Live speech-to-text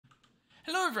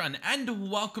Hello everyone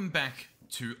and welcome back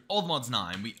to Old Mods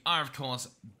 9. We are of course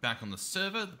back on the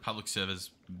server. The public server's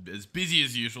as busy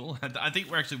as usual. I think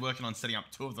we're actually working on setting up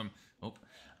two of them.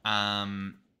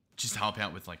 Just to help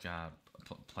out with like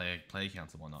player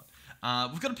counts and whatnot.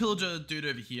 We've got a pillager dude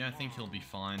over here. I think he'll be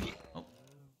fine. Oh.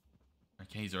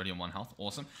 Okay, he's already on 1 health.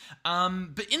 Awesome.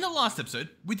 But in the last episode,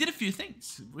 we did a few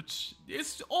things, which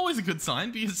is always a good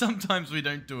sign because sometimes we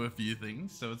don't do a few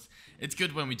things. So it's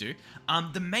good when we do.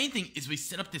 The main thing is we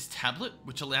set up this tablet,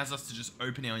 which allows us to just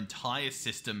open our entire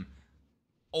system,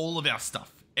 all of our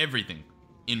stuff, everything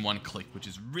in one click, which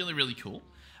is really, really cool.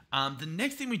 The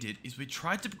next thing we did is we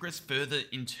tried to progress further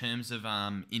in terms of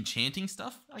enchanting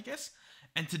stuff, I guess.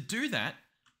 And to do that,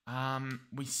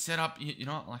 we set up, you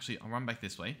know what, actually, I'll run back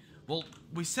this way. Well,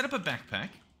 we set up a backpack,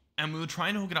 and we were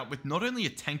trying to hook it up with not only a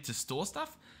tank to store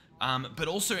stuff, but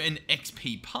also an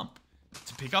XP pump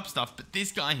to pick up stuff. But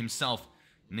this guy himself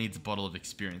needs a bottle of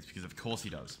experience, because of course he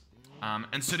does.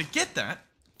 And so to get that,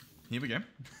 here we go,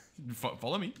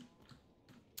 follow me.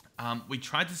 We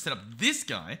tried to set up this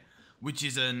guy, which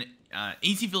is an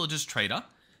Easy Villagers trader,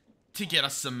 to get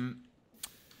us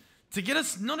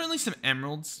not only some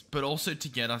emeralds, but also to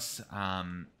get us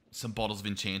some bottles of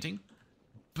enchanting.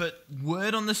 But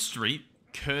word on the street,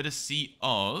 courtesy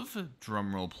of,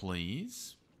 drumroll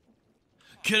please,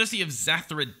 courtesy of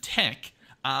Zathrid Tech,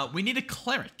 we need a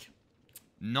cleric,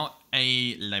 not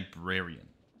a librarian,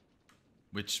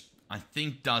 which I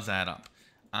think does add up.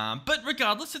 But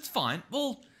regardless, it's fine.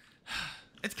 Well,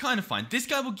 it's kind of fine. This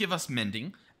guy will give us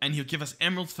mending, and he'll give us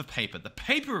emeralds for paper. The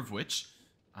paper of which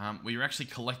we are actually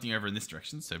collecting over in this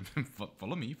direction, so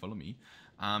follow me.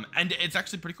 And it's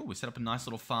actually pretty cool. We set up a nice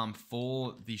little farm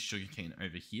for the sugarcane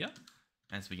over here.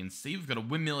 As we can see, we've got a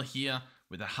windmill here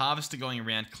with a harvester going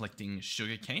around collecting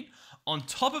sugarcane. On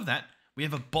top of that, we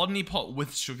have a botany pot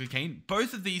with sugarcane.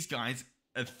 Both of these guys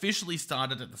officially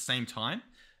started at the same time,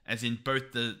 as in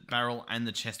both the barrel and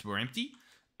the chest were empty.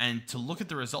 And to look at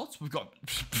the results, we've got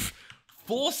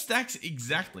 4 stacks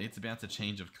exactly. It's about to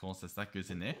change, of course, as that goes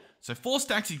in there. So 4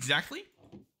 stacks exactly.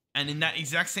 And in that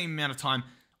exact same amount of time,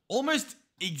 almost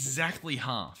exactly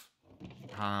half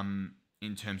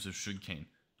in terms of sugarcane.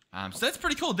 So that's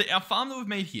pretty cool. Our farm that we've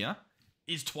made here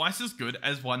is twice as good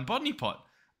as 1 botany pot.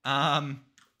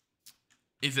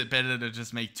 Is it better to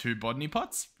just make 2 botany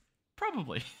pots?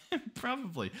 Probably.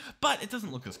 Probably. But it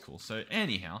doesn't look as cool. So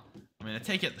anyhow, I'm going to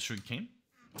take out the sugarcane.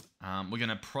 We're going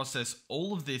to process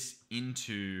all of this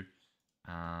into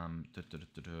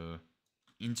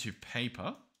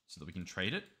paper so that we can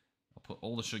trade it. I'll put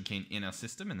all the sugarcane in our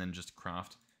system and then just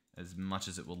craft as much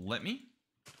as it will let me.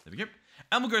 There we go.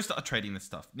 And we'll go start trading this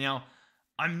stuff. Now,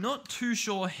 I'm not too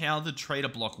sure how the trader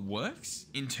block works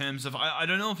in terms of, I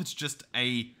don't know if it's just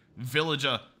a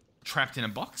villager trapped in a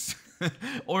box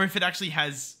or if it actually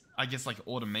has, I guess, like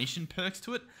automation perks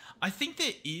to it. I think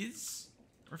there is,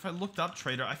 or if I looked up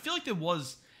trader, I feel like there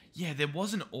was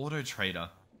an auto trader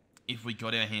if we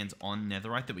got our hands on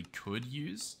netherite that we could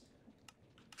use.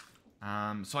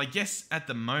 So I guess at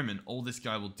the moment, all this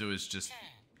guy will do is just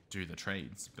do the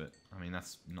trades. But, I mean,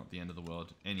 that's not the end of the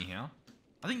world anyhow.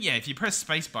 I think, yeah, if you press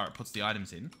spacebar, it puts the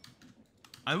items in.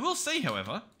 I will say,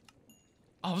 however,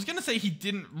 I was going to say he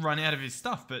didn't run out of his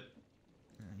stuff, but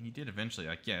he did eventually,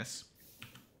 I guess.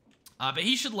 But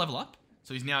he should level up.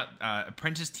 So he's now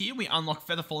apprentice tier. We unlock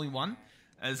Feather Falling 1,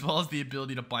 as well as the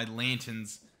ability to buy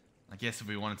lanterns, I guess, if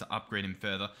we wanted to upgrade him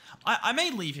further. I may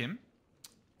leave him,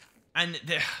 and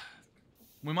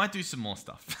we might do some more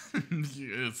stuff.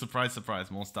 Surprise, surprise,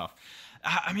 more stuff.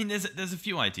 I mean, there's a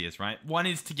few ideas, right? One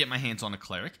is to get my hands on a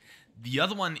cleric. The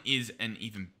other one is an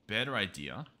even better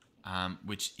idea,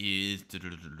 which is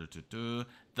the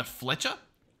Fletcher.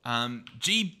 I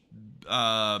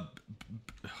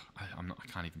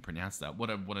can't even pronounce that. What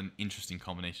an interesting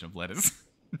combination of letters.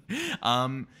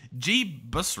 G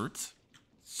Bussert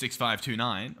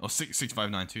 6529 or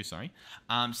 6592, sorry.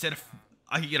 Said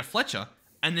I could get a Fletcher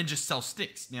and then just sell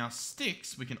sticks. Now,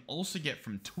 sticks we can also get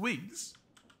from twigs,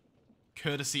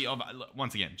 courtesy of,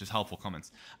 once again, just helpful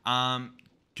comments.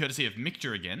 Courtesy of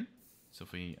Mixture again. So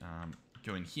if we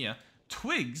go in here,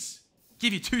 twigs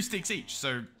give you 2 sticks each.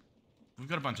 So we've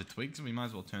got a bunch of twigs, and we might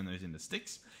as well turn those into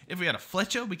sticks. If we had a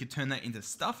Fletcher, we could turn that into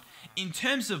stuff. In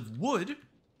terms of wood,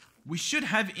 we should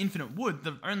have infinite wood.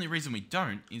 The only reason we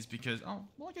don't is because, oh,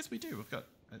 well, I guess we do. We've got,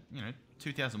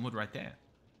 2,000 wood right there.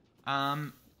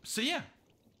 So yeah.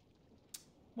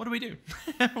 What do we do?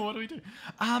 What do we do?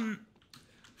 Oh,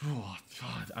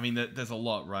 God. I mean, there's a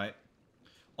lot, right?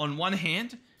 On one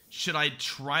hand, should I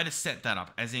try to set that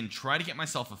up? As in, try to get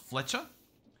myself a Fletcher,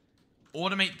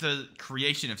 automate the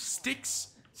creation of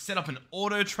sticks, set up an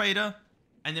auto trader,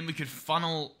 And then we could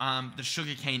funnel the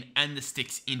sugarcane and the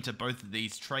sticks into both of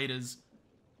these traders.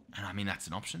 And I mean, that's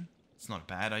an option. It's not a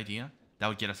bad idea. That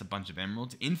would get us a bunch of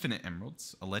emeralds. Infinite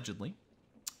emeralds, allegedly.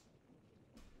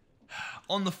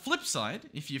 On the flip side,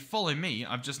 if you follow me,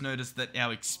 I've just noticed that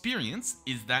our experience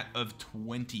is that of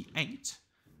 28,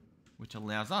 which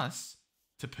allows us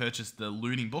to purchase the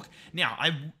looting book. Now,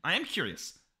 I am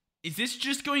curious. Is this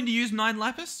just going to use 9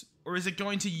 lapis, or is it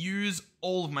going to use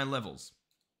all of my levels?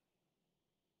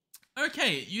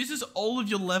 Okay, it uses all of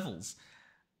your levels.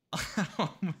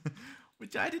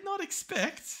 Which I did not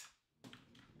expect.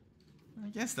 I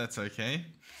guess that's okay.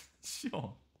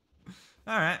 Sure.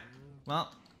 Alright,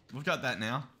 well, we've got that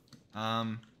now.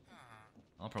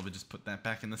 I'll probably just put that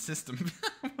back in the system.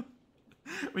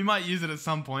 We might use it at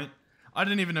some point. I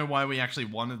don't even know why we actually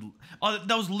wanted... Oh,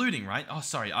 that was looting, right? Oh,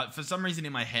 sorry. For some reason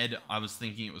in my head, I was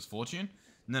thinking it was fortune.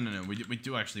 No. We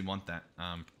do actually want that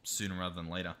sooner rather than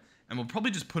later. And we'll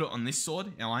probably just put it on this sword,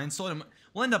 our iron sword. And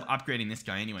we'll end up upgrading this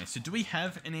guy anyway. So do we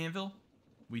have an anvil?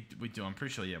 We do. I'm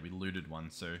pretty sure, yeah, we looted one.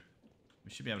 So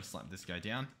we should be able to slap this guy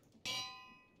down.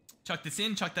 Chuck this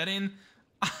in, chuck that in.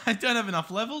 I don't have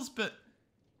enough levels, but,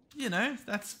 you know,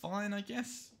 that's fine, I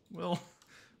guess. We'll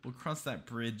cross that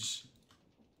bridge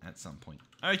at some point.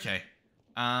 Okay.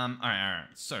 Alright.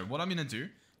 So what I'm going to do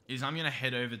is I'm going to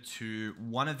head over to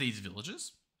one of these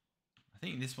villages. I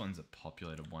think this one's a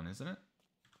populated one, isn't it?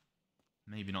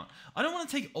 Maybe not. I don't want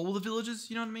to take all the villages,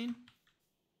 you know what I mean?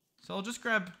 So I'll just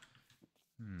grab...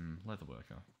 leather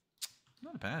worker.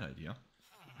 Not a bad idea.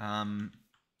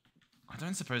 I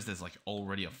don't suppose there's like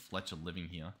already a Fletcher living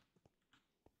here.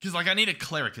 Because like I need a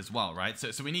cleric as well, right?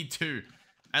 So we need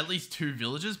at least two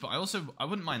villages, but I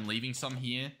wouldn't mind leaving some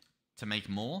here to make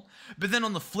more. But then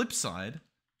on the flip side,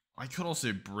 I could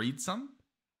also breed some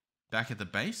back at the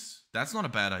base. That's not a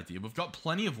bad idea. We've got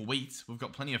plenty of wheat. We've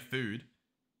got plenty of food.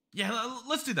 Yeah,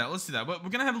 let's do that. Let's do that. We're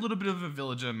going to have a little bit of a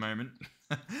villager moment.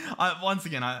 Once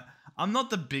again, I'm not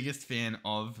the biggest fan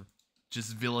of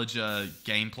just villager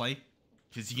gameplay.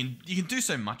 Because you can do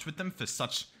so much with them for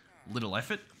such little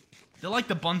effort. They're like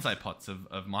the bonsai pots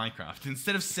of Minecraft.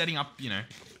 Instead of setting up, you know,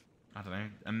 I don't know,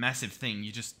 a massive thing,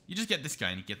 you just get this guy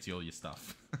and he gets you all your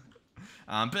stuff.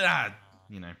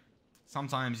 You know,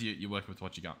 sometimes you work with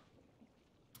what you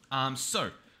got.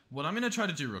 So, what I'm going to try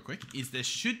to do real quick is there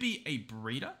should be a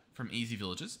breeder from Easy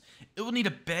Villages. It will need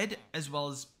a bed as well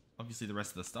as, obviously, the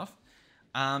rest of the stuff.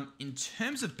 In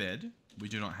terms of bed, we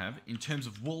do not have. In terms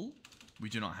of wool, we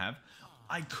do not have.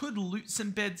 I could loot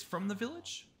some beds from the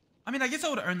village. I mean, I guess I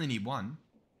would only need one.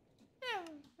 Yeah.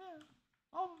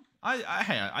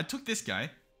 Hey, I took this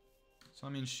guy. So, I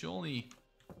mean, surely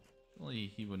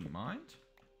he wouldn't mind.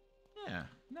 Yeah.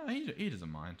 No, he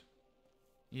doesn't mind.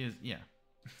 He is, yeah.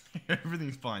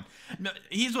 Everything's fine. No,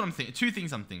 here's what I'm thinking. Two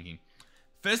things I'm thinking.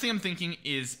 First thing I'm thinking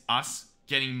is us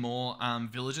getting more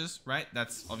villagers, right?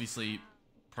 That's obviously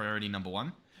priority number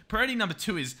 1. Priority number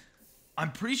 2 is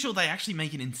I'm pretty sure they actually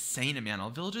make an insane amount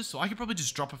of villagers, so I could probably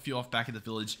just drop a few off back at the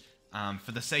village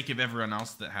for the sake of everyone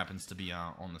else that happens to be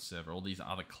on the server. All these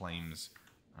other claims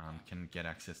can get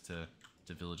access to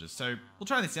villagers. So we'll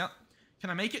try this out. Can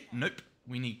I make it? Nope.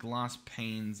 We need glass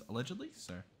panes, allegedly,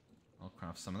 so I'll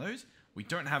craft some of those. We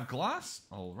don't have glass.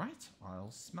 All right,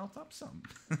 I'll smelt up some.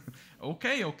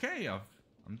 Okay.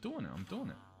 I'm doing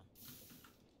it.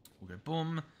 We'll go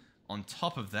boom. On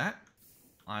top of that,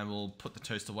 I will put the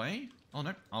toast away. Oh,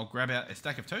 no. I'll grab out a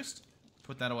stack of toast,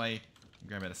 put that away, and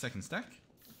grab out a second stack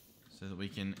so that we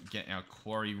can get our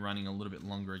quarry running a little bit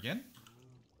longer again.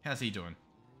 How's he doing?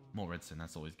 More redstone.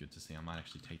 That's always good to see. I might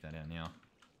actually take that out now.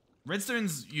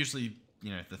 Redstone's usually,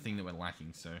 you know, the thing that we're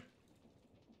lacking, so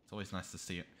it's always nice to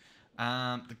see it.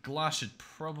 The glass should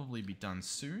probably be done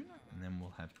soon, and then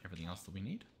we'll have everything else that we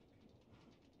need.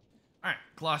 Alright,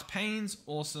 glass panes.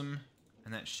 Awesome.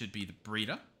 And that should be the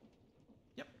breeder.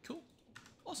 Yep, cool.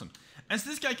 Awesome. And so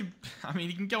this guy can, I mean,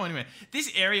 he can go anywhere.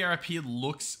 This area up here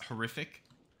looks horrific.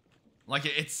 Like,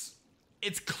 it's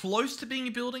close to being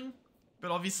a building,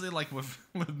 but obviously, like,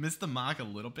 we've missed the mark a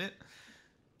little bit.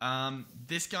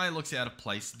 This guy looks out of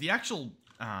place. The actual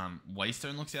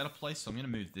waystone looks out of place, so I'm going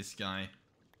to move this guy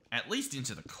at least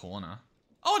into the corner.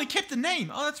 Oh, and it kept the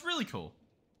name. Oh, that's really cool.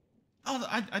 Oh,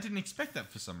 I didn't expect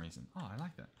that for some reason. Oh, I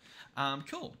like that.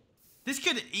 Cool. This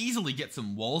could easily get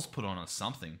some walls put on or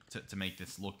something to make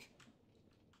this look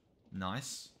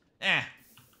nice.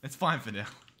 It's fine for now.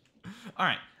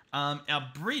 Alright, our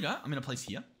breeder, I'm going to place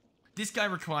here. This guy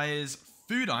requires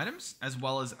food items as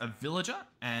well as a villager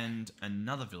and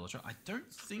another villager. I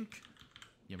don't think...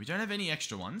 Yeah, we don't have any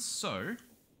extra ones, so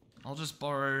I'll just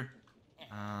borrow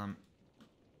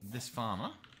this farmer.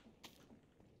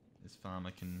 This farmer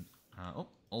can...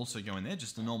 also go in there.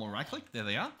 Just a normal right click. There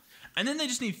they are. And then they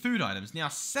just need food items. Now,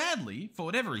 sadly, for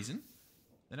whatever reason,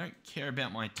 they don't care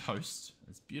about my toast,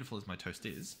 as beautiful as my toast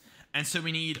is. And so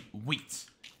we need wheat.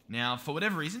 Now, for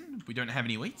whatever reason, we don't have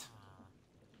any wheat.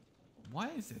 Why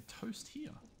is there toast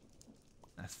here?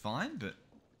 That's fine, but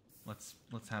let's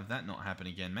have that not happen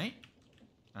again, mate.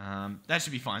 That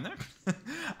should be fine,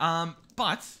 though.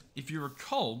 But, if you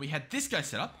recall, we had this guy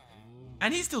set up,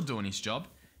 and he's still doing his job.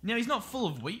 Now, he's not full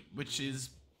of wheat, which is,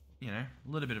 you know,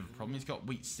 a little bit of a problem. He's got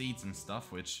wheat seeds and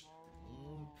stuff, which...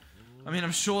 I mean,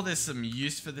 I'm sure there's some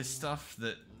use for this stuff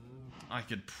that I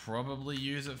could probably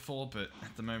use it for, but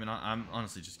at the moment, I'm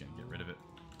honestly just going to get rid of it.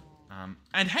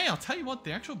 And hey, I'll tell you what,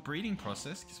 the actual breeding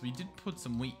process, because we did put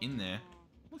some wheat in there,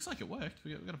 looks like it worked.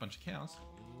 We got a bunch of cows.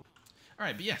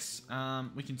 Alright, but yes,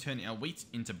 we can turn our wheat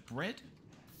into bread.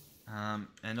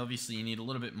 And obviously you need a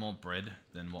little bit more bread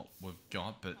than what we've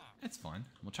got, but it's fine.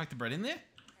 We'll chuck the bread in there,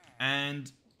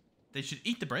 and they should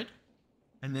eat the bread,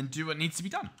 and then do what needs to be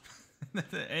done.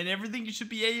 And everything should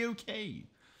be a-okay.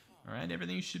 Alright,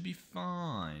 everything should be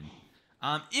fine.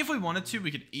 If we wanted to,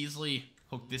 we could easily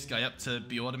hook this guy up to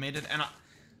be automated. And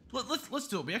let's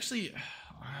do it. We actually...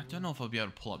 I don't know if I'll be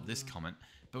able to pull up this comment,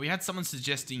 but we had someone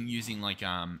suggesting using like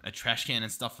a trash can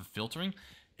and stuff for filtering.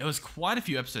 It was quite a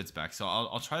few episodes back, so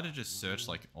I'll try to just search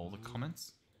like all the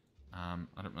comments. I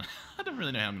don't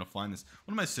really know how I'm going to find this.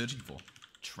 What am I searching for?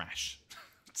 Trash.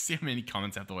 See how many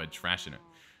comments have the word trash in it.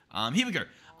 Here we go.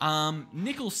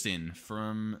 Nicholson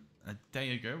from a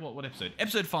day ago. What episode?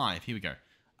 Episode 5. Here we go.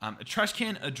 A trash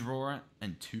can, a drawer,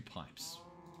 and 2 pipes.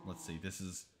 Let's see. This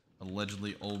is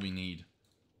allegedly all we need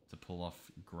to pull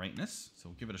off greatness. So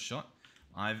we'll give it a shot.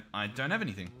 I don't have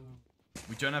anything.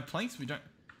 We don't have planks. We don't...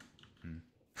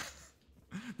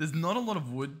 There's not a lot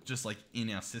of wood just like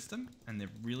in our system, and there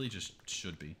really just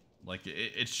should be. Like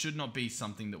it should not be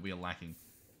something that we are lacking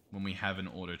when we have an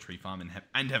auto tree farm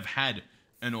and have had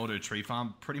an auto tree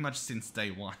farm pretty much since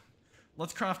day 1.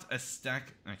 Let's craft a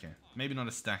stack. Okay, maybe not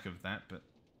a stack of that, but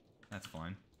that's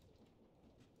fine.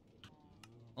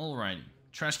 Alrighty,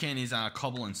 trash can is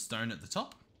cobble and stone at the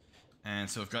top, and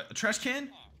so we've got a trash can.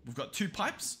 We've got 2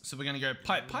 pipes, so we're gonna go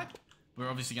pipe. We're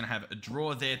obviously gonna have a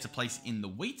drawer there to place in the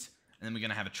wheat. And then we're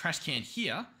going to have a trash can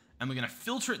here, and we're going to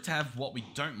filter it to have what we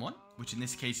don't want, which in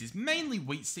this case is mainly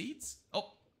wheat seeds.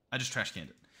 Oh, I just trash canned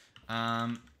it.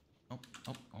 Oh,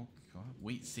 God,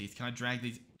 wheat seeds. Can I drag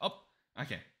these? Oh,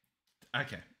 okay.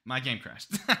 Okay, my game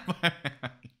crashed.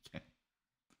 Okay.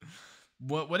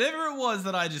 Whatever it was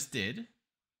that I just did,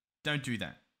 don't do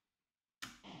that.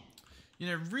 You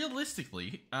know,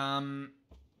 realistically, I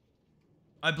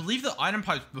believe the item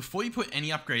pipes, before you put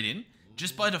any upgrade in,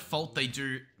 just by default, they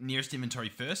do nearest inventory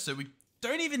first, so we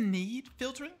don't even need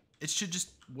filtering. It should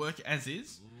just work as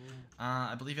is.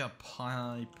 I believe our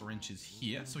pipe wrench is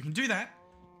here, so we can do that.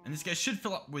 And this guy should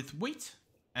fill up with wheat,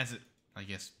 as it, I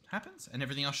guess, happens, and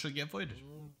everything else should get voided.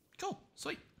 Cool,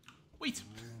 sweet. Wheat.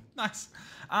 Nice.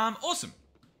 Awesome.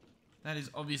 That is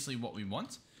obviously what we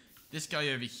want. This guy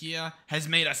over here has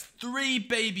made us 3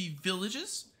 baby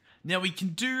villagers. Now we can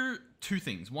do 2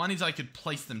 things. One is I could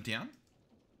place them down,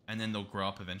 and then they'll grow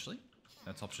up eventually.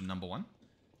 That's option number 1.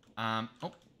 Oh.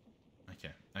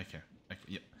 Okay,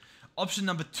 yep. Option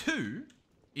number 2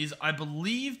 is I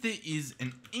believe there is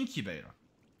an incubator.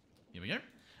 Here we go.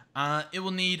 It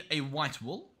will need a white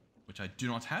wool, which I do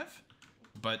not have,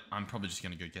 but I'm probably just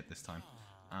going to go get this time.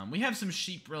 We have some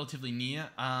sheep relatively near.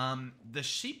 The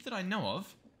sheep that I know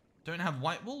of don't have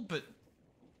white wool, but...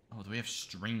 Oh, do we have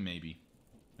string maybe?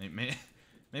 Maybe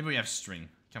we have string.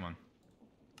 Come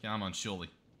on, surely.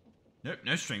 Nope,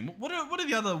 no string. What are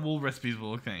the other wool recipes we're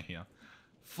looking at here?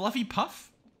 Fluffy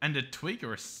puff and a twig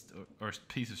or a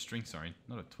piece of string. Sorry,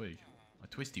 not a twig. A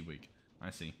twisty wig.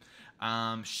 I see.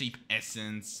 Sheep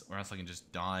essence, or else I can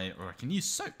just dye, or I can use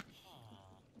soap.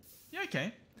 Yeah,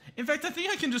 okay. In fact, I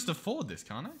think I can just afford this,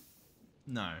 can't I?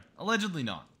 No, allegedly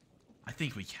not. I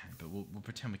think we can, but we'll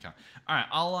pretend we can't. All right,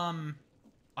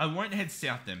 I won't head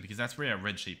south then because that's where our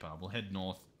red sheep are. We'll head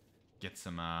north, get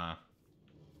some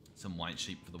white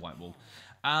sheep for the white wool.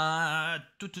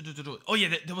 Oh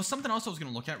yeah, there was something else I was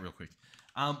going to look at real quick.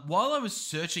 While I was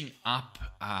searching up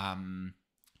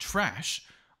trash,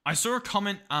 I saw a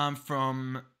comment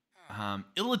from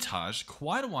Illitage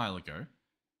quite a while ago,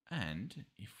 and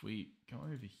if we go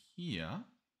over here,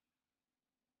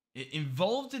 it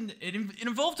involved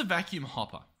a vacuum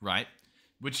hopper, right?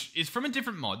 Which is from a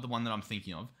different mod, the one that I'm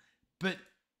thinking of. But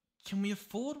can we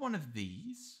afford one of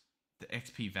these? The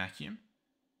XP vacuum?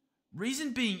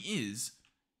 Reason being is,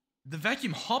 the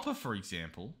vacuum hopper, for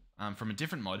example, from a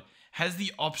different mod, has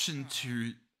the option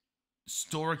to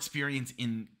store experience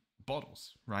in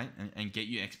bottles, right? And get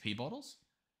you XP bottles.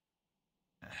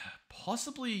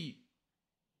 Possibly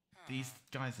these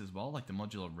guys as well, like the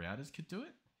modular routers could do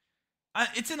it.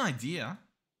 It's an idea.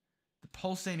 The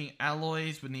pulsating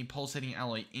alloys would need pulsating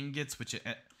alloy ingots, which are,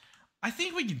 I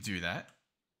think we can do that.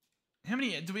 How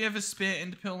many, do we have a spare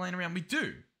ender pearl laying around? We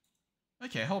do.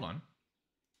 Okay, hold on.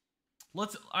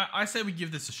 I say we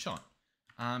give this a shot.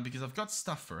 Because I've got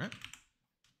stuff for it.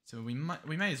 So we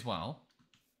may as well,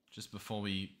 just before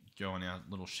we go on our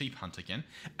little sheep hunt again.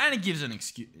 And it gives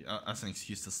us an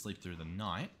excuse to sleep through the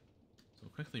night. So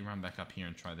we'll quickly run back up here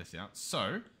and try this out.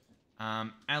 So,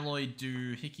 alloy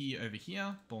do hickey over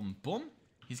here. Boom, boom.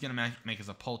 He's going to make us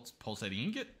a pulsating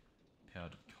ingot.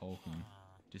 Powered coal can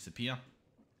disappear.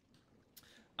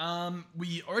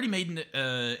 We already made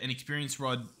an experience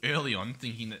rod early on,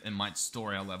 thinking that it might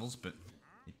store our levels, but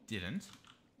it didn't.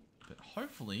 But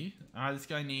hopefully, this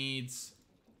guy needs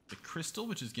the crystal,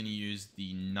 which is going to use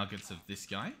the nuggets of this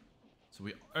guy. So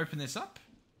we open this up,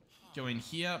 go in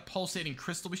here, pulsating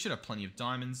crystal. We should have plenty of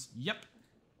diamonds. Yep,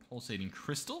 pulsating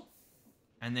crystal.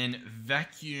 And then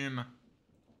vacuum,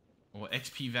 or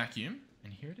XP vacuum.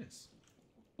 And here it is.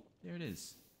 There it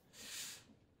is.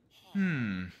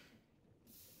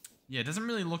 Yeah, it doesn't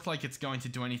really look like it's going to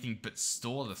do anything but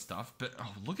store the stuff. But,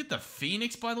 oh, look at the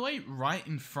phoenix, by the way, right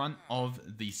in front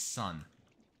of the sun.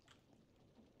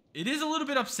 It is a little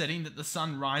bit upsetting that the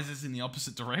sun rises in the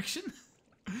opposite direction.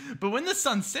 But when the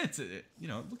sun sets, it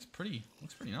looks pretty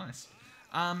nice.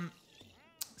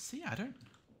 So yeah, I don't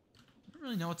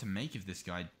really know what to make of this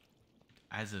guy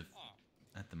as of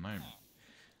at the moment.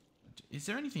 Is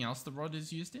there anything else the rod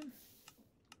is used in?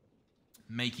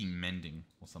 Making mending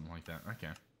or something like that.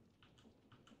 Okay.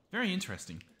 Very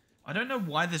interesting. I don't know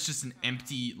why there's just an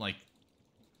empty, like,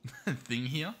 thing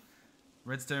here.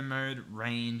 Redstone mode,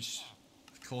 range.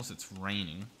 Of course it's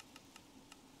raining.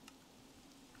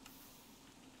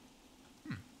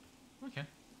 Okay.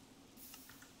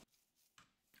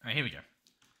 Alright, here we go.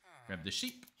 Grab the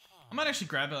sheep. I might actually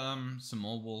grab some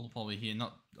more wool while we're here.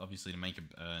 Not obviously to make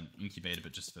an incubator,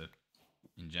 but just for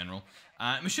in general.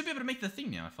 We should be able to make the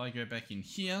thing now. If I go back in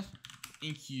here,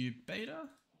 incubator.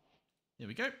 There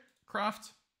we go.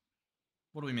 Craft.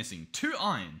 What are we missing? 2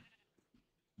 iron.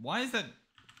 Why is that?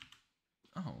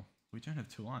 Oh, we don't have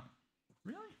 2 iron.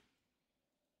 Really?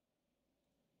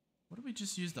 What did we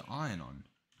just use the iron on?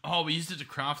 Oh, we used it to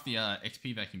craft the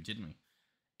XP vacuum, didn't we?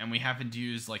 And we happened to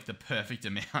use like the perfect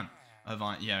amount of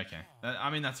iron. Yeah, okay.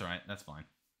 I mean, that's all right. That's fine.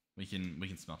 We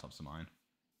can smelt up some iron.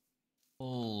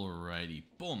 Alrighty.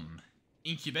 Boom.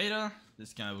 Incubator.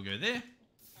 This guy will go there.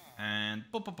 And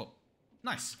pop, pop, pop.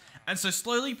 Nice. And so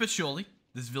slowly but surely,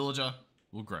 this villager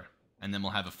will grow. And then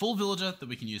we'll have a full villager that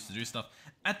we can use to do stuff.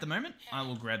 At the moment, I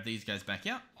will grab these guys back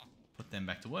out. Put them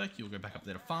back to work. You'll go back up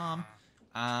there to farm.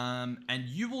 And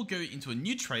you will go into a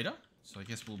new trader. So I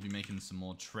guess we'll be making some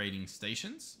more trading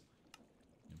stations.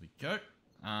 There we go.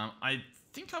 I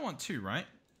think I want 2, right?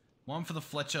 1 for the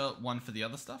Fletcher, 1 for the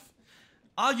other stuff.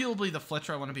 Arguably the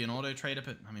Fletcher I want to be an auto trader,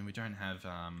 but I mean we don't have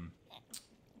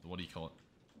what do you call it?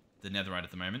 The netherite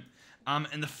at the moment.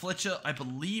 And the Fletcher I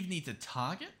believe needs a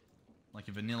target. Like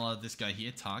a vanilla, this guy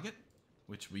here, target.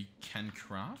 Which we can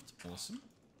craft. Awesome.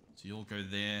 So you'll go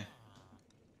there.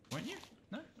 Won't you?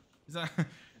 No?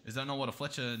 Is that not what a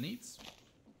Fletcher needs?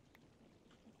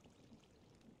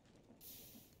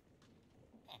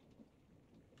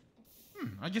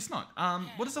 I guess not.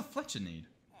 What does a Fletcher need?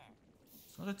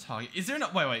 It's not a target. Is there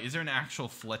wait, is there an actual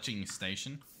fletching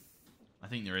station? I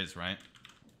think there is, right?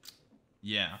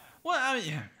 Yeah. Well, I mean,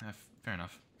 yeah, fair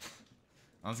enough.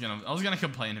 I was gonna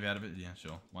complain about it, but yeah,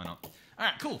 sure, why not? All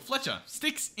right, cool. Fletcher,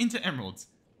 sticks into emeralds.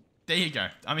 There you go.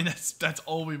 I mean, that's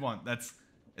all we want.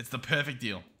 It's the perfect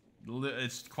deal.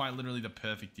 It's quite literally the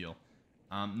perfect deal.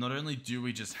 Not only do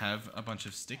we just have a bunch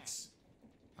of sticks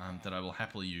that I will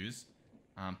happily use,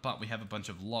 but we have a bunch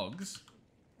of logs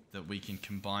that we can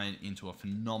combine into a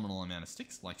phenomenal amount of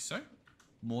sticks, like so.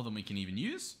 More than we can even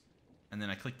use. And then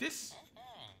I click this,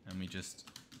 and we just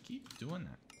keep doing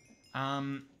that.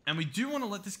 And we do want to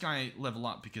let this guy level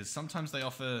up, because sometimes they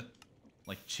offer,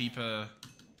 like, cheaper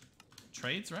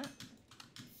trades, right?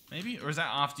 Maybe? Or is that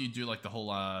after you do, like, the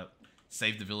whole,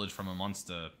 save the village from a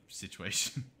monster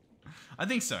situation? I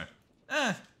think so.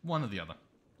 One or the other.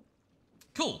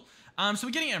 Cool. So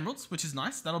we're getting emeralds, which is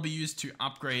nice. That'll be used to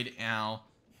upgrade our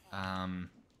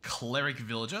cleric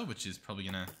villager, which is probably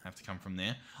gonna have to come from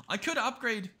there. I could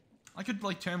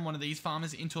like turn one of these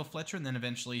farmers into a Fletcher and then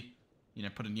eventually, you know,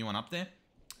 put a new one up there.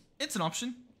 It's an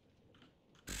option.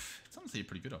 It's honestly a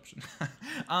pretty good option.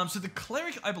 So the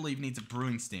cleric, I believe, needs a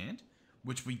brewing stand,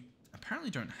 which we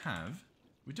apparently don't have.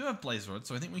 We do have blaze rods,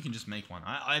 so I think we can just make one.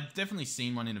 I've definitely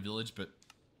seen one in a village, but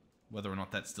Whether or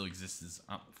not that still exists is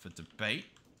up for debate.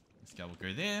 This guy will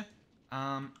go there.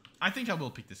 I think I will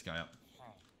pick this guy up.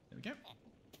 There we go.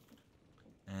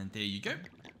 And there you go.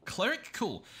 Cleric,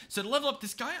 cool. So to level up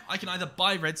this guy, I can either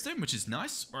buy redstone, which is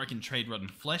nice, or I can trade rotten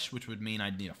flesh, which would mean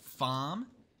I'd need a farm,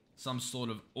 some sort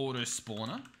of auto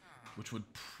spawner, which would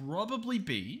probably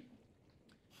be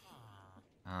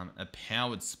a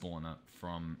powered spawner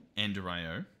from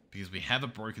Enderio, because we have a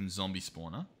broken zombie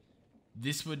spawner.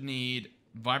 This would need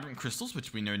vibrant crystals,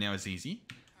 which we know now is easy,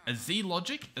 a Z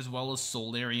logic, as well as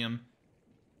solarium,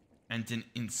 and an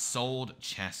ensouled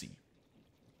chassis,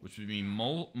 which would be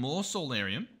more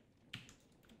solarium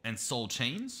and soul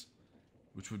chains,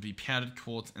 which would be powdered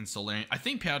quartz and solarium. I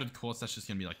think powdered quartz, that's just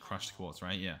going to be like crushed quartz,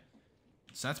 right? Yeah.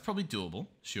 So that's probably doable,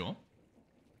 sure.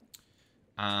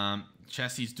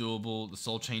 Chassis doable, the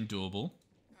soul chain doable.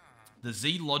 The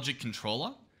Z logic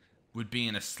controller would be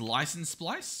in a slice and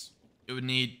splice. It would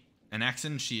need an axe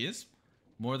and shears,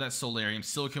 more of that solarium,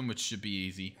 silicon, which should be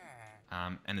easy,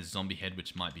 and a zombie head,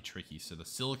 which might be tricky. So the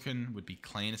silicon would be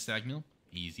clay and a stag mill,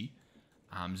 easy.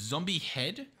 Zombie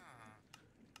head,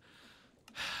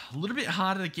 a little bit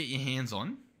harder to get your hands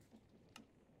on.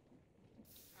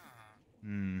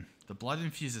 The blood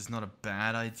infuse is not a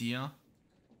bad idea.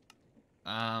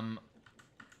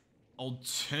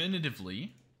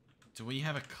 Alternatively, do we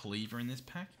have a cleaver in this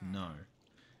pack? No.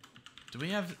 Do we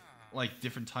have, like,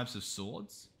 different types of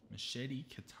swords? Machete,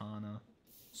 katana,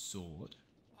 sword.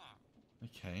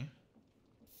 Okay.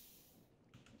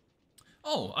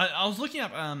 Oh, I was looking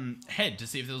up head to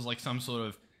see if there was, like, some sort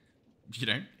of, you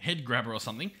know, head grabber or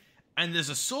something. And there's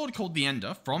a sword called the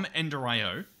Ender from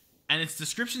Enderio, and its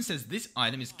description says this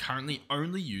item is currently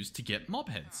only used to get mob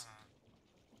heads.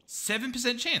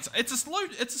 7% chance. It's a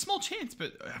small chance,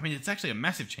 but I mean, it's actually a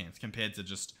massive chance compared to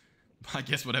just, I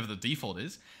guess, whatever the default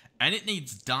is. And it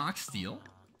needs dark steel,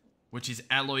 which is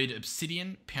alloyed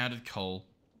obsidian, powdered coal,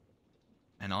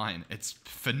 and iron. It's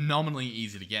phenomenally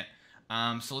easy to get.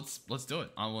 So let's do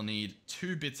it. I will need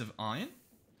 2 bits of iron.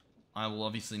 I will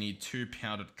obviously need 2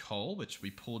 powdered coal, which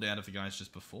we pulled out of the guys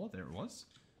just before. There it was.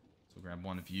 So we'll grab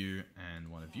one of you and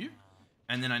one of you.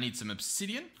 And then I need some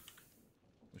obsidian,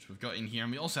 which we've got in here.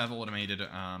 And we also have automated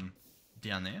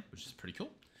down there, which is pretty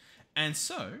cool. And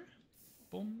so,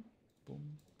 boom,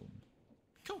 boom, boom.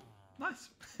 Cool. Nice.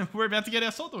 We're about to get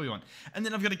our sword that we want. And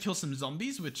then I've got to kill some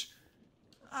zombies, which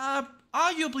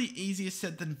arguably easier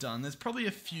said than done. There's probably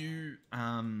a few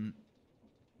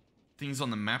things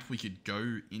on the map we could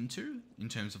go into in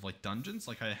terms of like dungeons.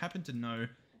 Like I happen to know,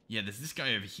 yeah, there's this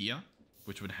guy over here,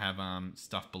 which would have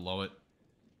stuff below it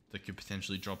that could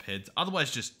potentially drop heads.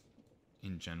 Otherwise, just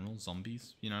in general,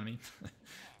 zombies, you know what I mean?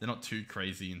 They're not too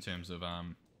crazy in terms of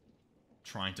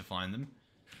trying to find them.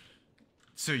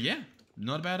 So yeah,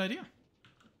 not a bad idea.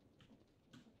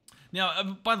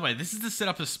 Now, by the way, this is the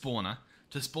setup of spawner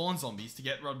to spawn zombies, to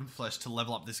get rotten flesh, to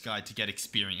level up this guy, to get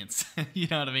experience. You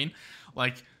know what I mean?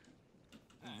 Like,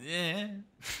 yeah.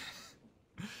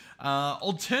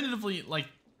 Alternatively, like,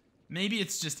 maybe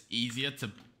it's just easier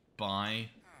to buy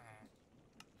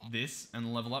this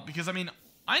and level up. Because, I mean,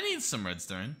 I need some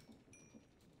redstone.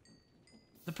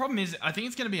 The problem is, I think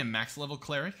it's going to be a max level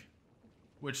cleric,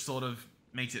 which sort of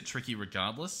makes it tricky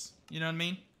regardless. You know what I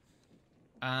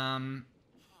mean?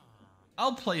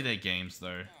 I'll play their games,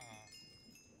 though.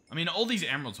 I mean, all these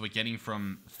emeralds we're getting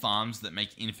from farms that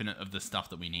make infinite of the stuff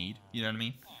that we need. You know what I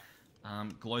mean?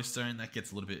 Glowstone, that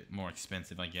gets a little bit more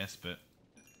expensive, I guess. But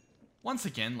once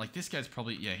again, like, this guy's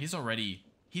probably... Yeah, he's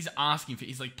asking for...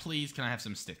 He's like, please, can I have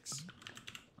some sticks?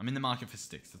 I'm in the market for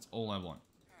sticks. That's all I want.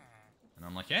 And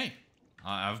I'm like, hey,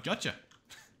 I've got you.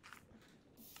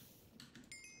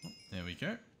 Oh, there we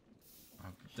go.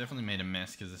 I've definitely made a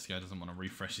mess because this guy doesn't want to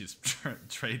refresh his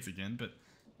trades again, but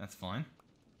that's fine.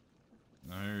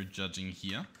 No judging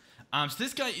here. So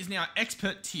this guy is now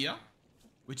expert tier,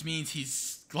 which means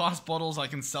his glass bottles I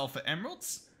can sell for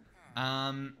emeralds.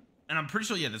 And I'm pretty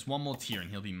sure, yeah, there's one more tier and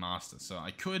he'll be master. So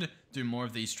I could do more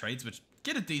of these trades, which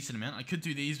get a decent amount. I could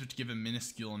do these, which give a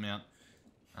minuscule amount.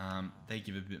 They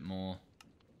give a bit more.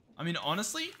 I mean,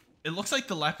 honestly, it looks like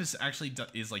the lapis actually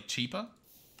is like cheaper.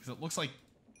 Because it looks like,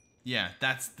 yeah,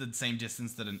 that's the same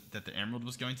distance that the emerald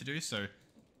was going to do. So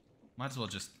might as well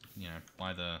just, you know,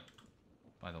 buy the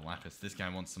lapis. This guy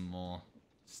wants some more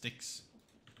sticks.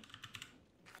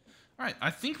 Alright,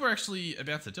 I think we're actually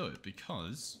about to do it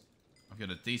because I've got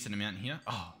a decent amount here.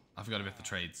 Oh, I forgot about the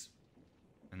trades.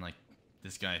 And like,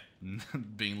 this guy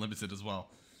being limited as well.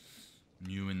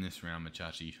 New in this round,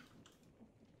 Machachi.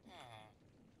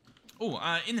 Oh,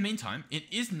 in the meantime, it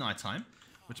is nighttime,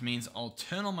 which means I'll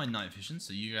turn on my night vision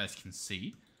so you guys can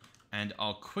see. And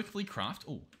I'll quickly craft...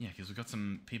 Oh, yeah, because we've got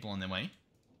some people on their way.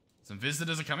 Some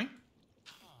visitors are coming.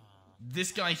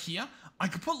 This guy here, I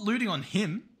could put looting on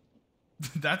him.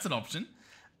 That's an option.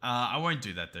 I won't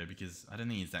do that though, because I don't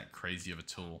think he's that crazy of a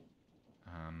tool.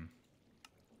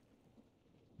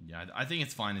 Yeah, I think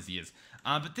it's fine as he is.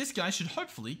 But this guy should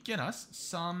hopefully get us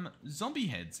some zombie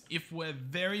heads if we're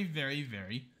very, very,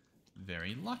 very,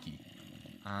 very lucky.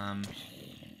 Or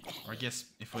I guess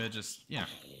if we're just, yeah,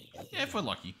 if we're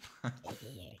lucky.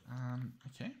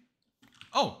 Okay.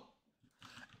 Oh!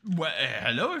 Well,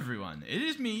 hello everyone. It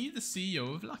is me, the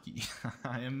CEO of Lucky.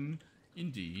 I am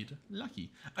indeed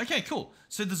lucky. Okay, cool.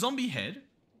 So the zombie head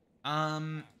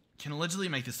can allegedly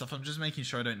make this stuff. I'm just making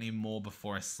sure I don't need more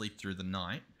before I sleep through the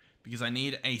night, because I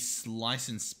need a slice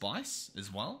and spice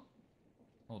as well.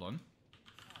 Hold on.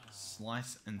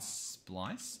 Slice and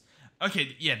splice.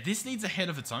 Okay, yeah, this needs a head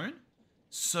of its own.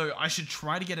 So I should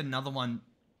try to get another one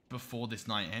before this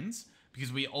night ends,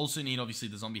 because we also need obviously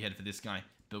the zombie head for this guy,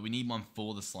 but we need one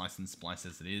for the slice and splice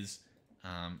as it is.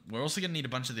 We're also gonna need a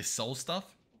bunch of this soul stuff,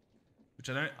 which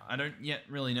I don't yet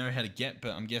really know how to get,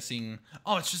 but I'm guessing.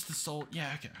 Oh, it's just the soul. Yeah,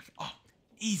 okay. Oh,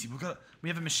 easy. We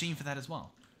have a machine for that as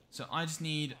well. So I just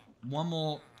need one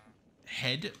more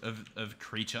head of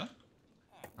creature.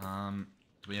 Do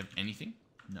we have anything?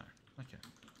 No. Okay.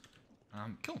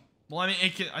 Cool. Well, I mean,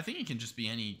 I think it can just be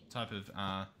any type of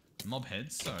mob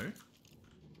head. So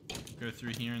go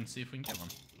through here and see if we can get one.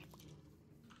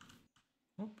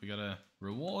 Oh, we got a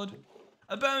reward.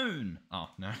 A bone! Oh,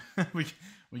 no.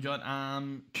 we got,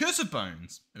 curse of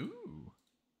bones. Ooh.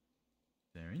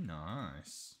 Very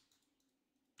nice.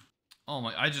 Oh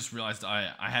my, I just realized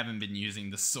I haven't been using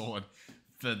the sword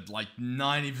for like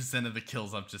 90% of the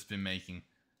kills I've just been making.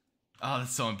 Oh,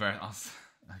 that's so embarrassing.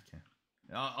 Okay.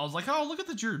 I was like, oh, look at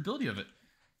the durability of it.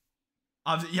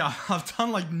 I've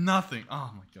done like nothing.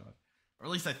 Oh my god. Or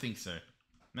at least I think so.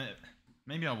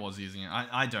 Maybe I was using it.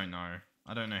 I don't know.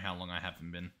 I don't know how long I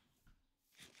haven't been.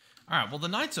 Alright, well the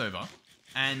night's over,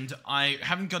 and I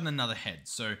haven't gotten another head,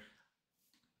 so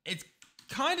it's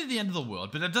kind of the end of the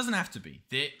world, but it doesn't have to be.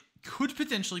 There could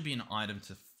potentially be an item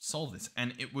to solve this,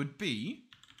 and it would be...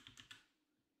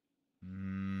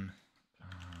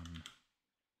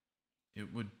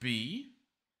 it would be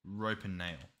rope and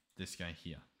nail, this guy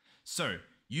here. So,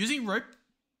 using rope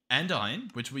and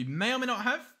iron, which we may or may not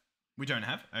have, we don't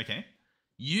have, okay.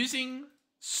 Using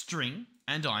string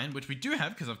and iron, which we do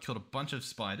have because I've killed a bunch of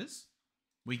spiders,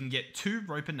 we can get 2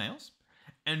 rope and nails.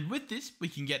 And with this, we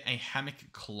can get a hammock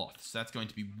cloth. So that's going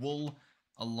to be wool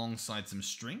alongside some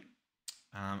string.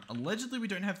 Allegedly, we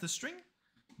don't have the string.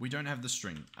 We don't have the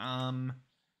string.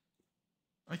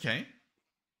 Okay.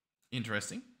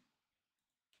 Interesting.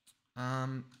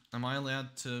 Am I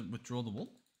allowed to withdraw the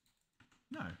wool?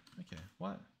 No. Okay.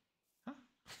 What? Huh?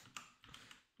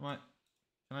 What?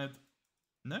 Can I...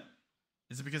 No?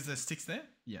 Is it because there's sticks there?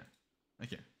 Yeah.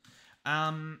 Okay.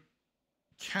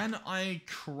 Can I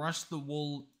crush the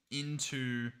wool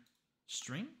into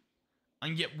string? I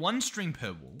can get 1 string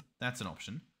per wool. That's an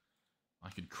option. I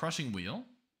could crushing wheel.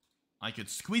 I could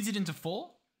squeeze it into 4,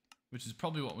 which is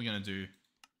probably what we're going to do.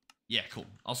 Yeah, cool.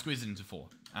 I'll squeeze it into 4.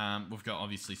 We've got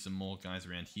obviously some more guys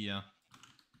around here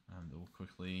that will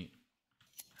quickly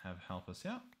help us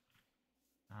out.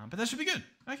 But that should be good.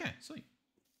 Okay, sweet.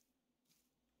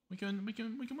 We can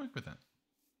work with that.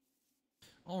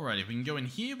 Alrighty, we can go in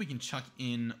here. We can chuck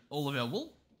in all of our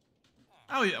wool.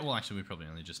 Oh yeah, well actually we probably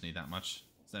only just need that much,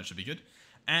 so that should be good.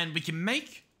 And we can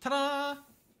make, ta-da,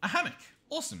 a hammock.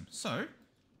 Awesome. So,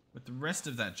 with the rest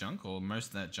of that junk, or most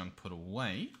of that junk put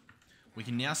away, we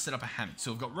can now set up a hammock.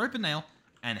 So we've got rope and nail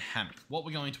and hammock. What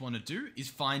we're going to want to do is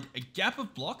find a gap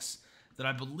of blocks that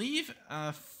I believe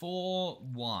are 4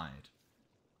 wide.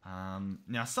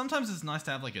 Now sometimes it's nice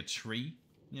to have like a tree,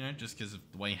 you know, just because of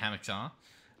the way hammocks are.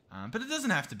 But it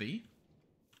doesn't have to be.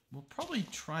 We'll probably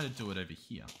try to do it over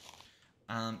here.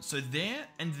 So there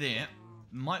and there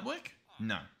might work.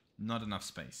 No, not enough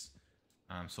space.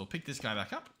 So we'll pick this guy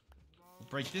back up. We'll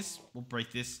break this,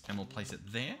 and we'll place it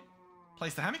there.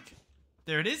 Place the hammock.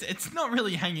 There it is. It's not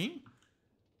really hanging.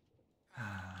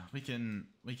 We can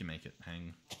make it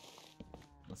hang.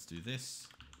 Let's do this.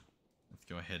 Let's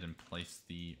go ahead and place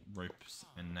the ropes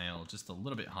and nail just a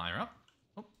little bit higher up.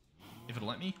 Oh, if it'll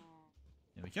let me.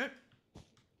 There we go.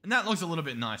 And that looks a little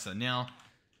bit nicer. Now,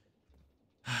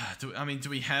 do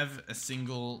we have a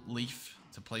single leaf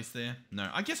to place there? No,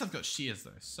 I guess I've got shears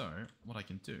though. So what I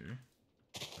can do,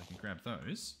 I can grab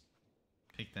those,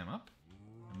 pick them up,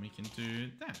 and we can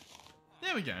do that.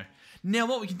 There we go. Now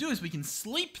what we can do is we can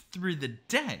sleep through the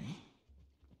day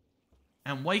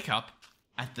and wake up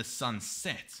at the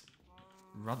sunset.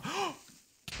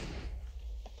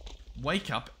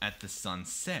 Wake up at the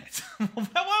sunset. Why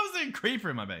was there a creeper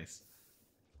in my base?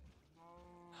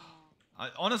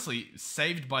 Honestly,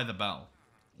 saved by the bell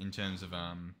in terms of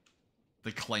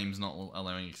the claims not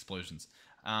allowing explosions.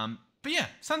 But yeah,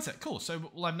 sunset, cool.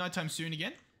 So we'll have nighttime soon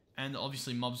again, and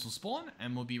obviously mobs will spawn,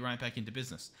 and we'll be right back into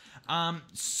business.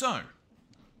 So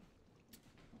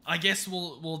I guess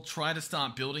we'll try to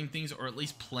start building things, or at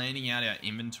least planning out our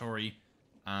inventory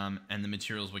and the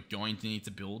materials we're going to need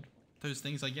to build those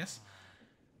things, I guess.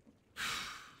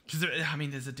 Because, I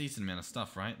mean, there's a decent amount of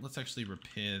stuff, right? Let's actually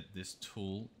repair this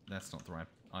tool. That's not the right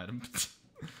item.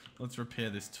 Let's repair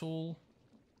this tool.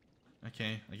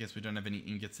 Okay, I guess we don't have any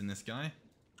ingots in this guy.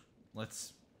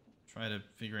 Let's try to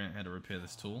figure out how to repair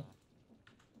this tool.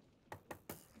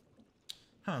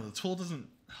 Huh, the tool doesn't...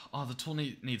 Oh, the tool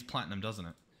needs platinum, doesn't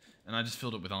it? And I just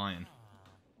filled it with iron.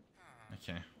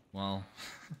 Okay, well...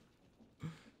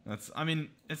 That's... I mean,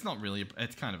 it's not really...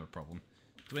 It's kind of a problem.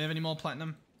 Do we have any more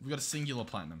platinum? We've got a singular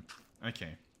platinum.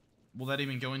 Okay. Will that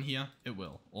even go in here? It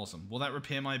will. Awesome. Will that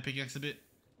repair my pickaxe a bit?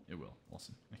 It will.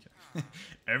 Awesome. Okay.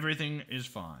 Everything is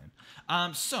fine.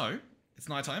 So, it's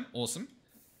nighttime. Awesome.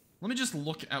 Let me just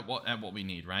look at what we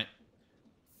need, right?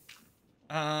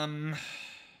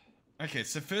 Okay,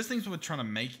 so first things we're trying to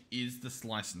make is the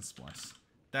slice and splice.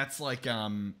 That's like,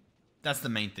 that's the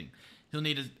main thing. He'll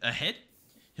need a head.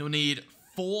 He'll need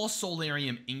 4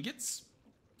 solarium ingots.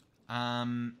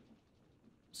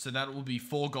 So that will be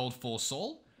 4 gold, 4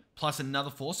 soul, plus another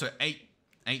 4, so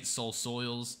 8 soul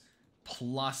soils,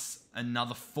 plus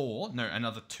another 4, no,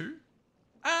 another 2,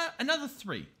 another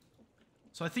 3.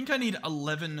 So I think I need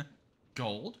 11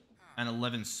 gold and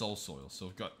 11 soul soil. So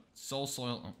we've got soul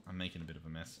soil. Oh, I'm making a bit of a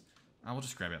mess. We'll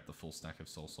just grab out the full stack of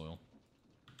soul soil,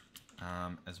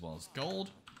 as well as gold.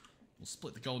 We'll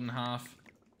split the gold in half.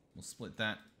 We'll split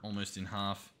that almost in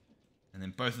half, and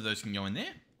then both of those can go in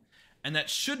there. And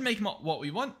that should make what we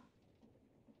want.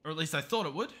 Or at least I thought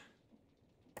it would.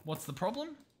 What's the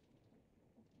problem?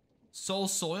 Soul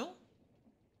soil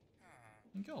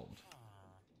and gold.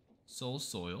 Soul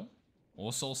soil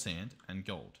or soul sand and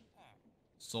gold.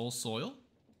 Soul soil,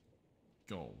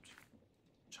 gold,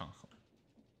 charcoal.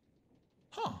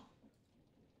 Huh.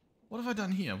 What have I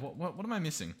done here? What am I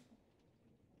missing?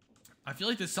 I feel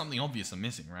like there's something obvious I'm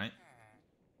missing, right?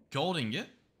 Gold ingot.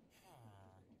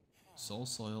 Soul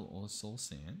soil or soul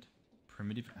sand.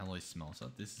 Primitive alloy smelter.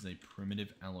 This is a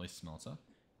primitive alloy smelter.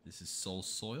 This is soul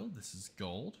soil. This is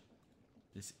gold.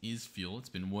 This is fuel. It's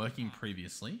been working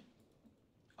previously.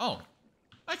 Oh.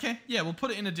 Okay. Yeah, we'll put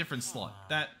it in a different slot.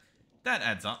 That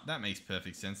adds up. That makes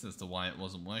perfect sense as to why it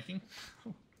wasn't working.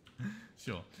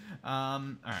 Sure.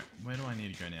 Alright. Where do I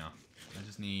need to go now? I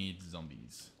just need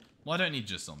zombies. Well, I don't need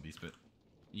just zombies, but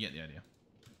you get the idea.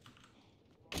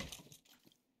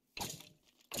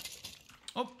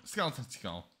 Oh, skeleton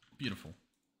skull. Beautiful.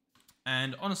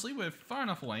 And honestly, we're far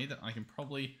enough away that I can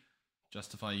probably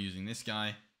justify using this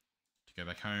guy to go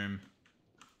back home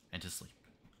and to sleep.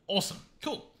 Awesome.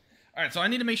 Cool. Alright, so I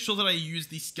need to make sure that I use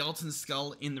the skeleton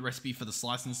skull in the recipe for the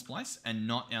slice and splice and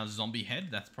not our zombie head.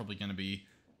 That's probably going to be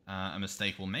a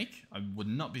mistake we'll make. I would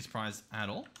not be surprised at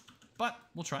all, but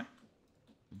we'll try.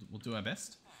 We'll do our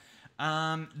best.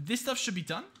 This stuff should be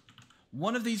done.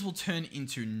 One of these will turn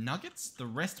into nuggets. The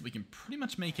rest, we can pretty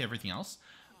much make everything else.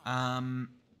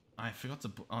 I forgot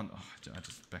to... Oh, I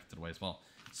just backed it away as well.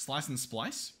 Slice and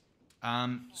splice.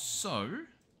 So,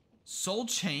 soul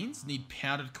chains need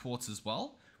powdered quartz as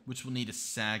well, which will need a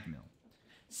sag mill.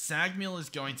 Sag mill is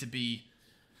going to be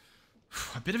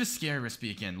a bit of a scary recipe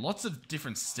again. Lots of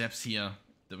different steps here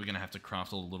that we're going to have to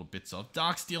craft all the little bits of.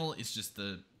 Dark steel is just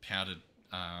the powdered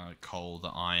coal, the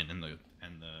iron, and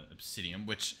the obsidian,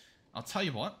 which... I'll tell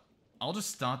you what, I'll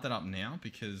just start that up now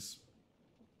because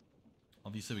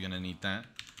obviously we're going to need that.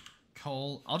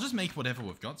 Coal, I'll just make whatever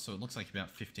we've got. So it looks like about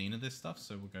 15 of this stuff.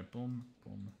 So we'll go boom,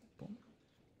 boom, boom.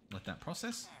 Let that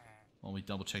process while we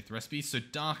double check the recipe. So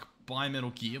dark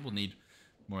bimetal gear, we'll need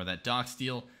more of that dark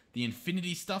steel. The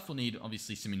infinity stuff, we'll need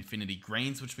obviously some infinity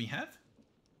grains, which we have.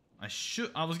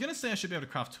 I was going to say I should be able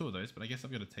to craft 2 of those, but I guess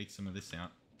I've got to take some of this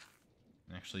out.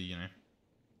 And actually, you know,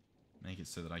 make it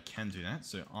so that I can do that.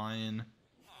 So iron,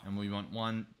 and we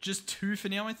want just 2 for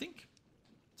now, I think,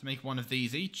 to make 1 of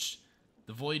these each.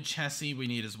 The void chassis we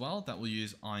need as well. That will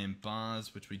use iron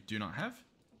bars, which we do not have.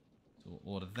 So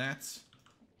we'll order that,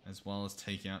 as well as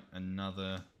take out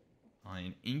another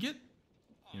iron ingot.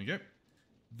 Here we go.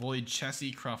 Void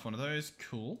chassis, craft 1 of those.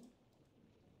 Cool.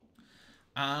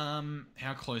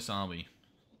 How close are we?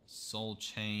 Soul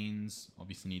chains.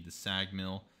 Obviously need the sag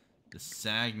mill. The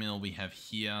sag mill we have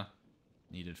here.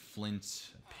 Needed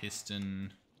flint, a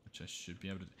piston, which I should be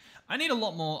able to do. I need a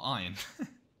lot more iron.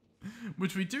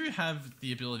 Which we do have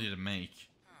the ability to make.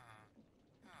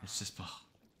 It's just... Oh.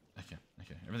 Okay.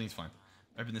 Everything's fine.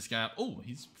 Open this guy up. Oh,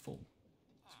 he's full.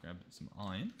 Let's grab some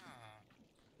iron.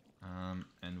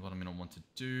 And what I'm going to want to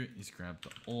do is grab the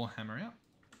ore hammer out.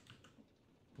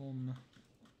 Boom.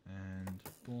 And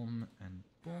boom. And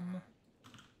boom.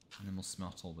 And then we'll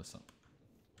smelt all this up.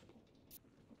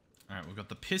 Alright, we've got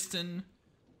the piston.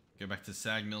 Go back to the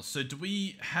sag mill. So do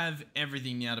we have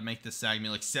everything now to make the sag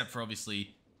mill, except for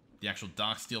obviously the actual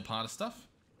dark steel part of stuff?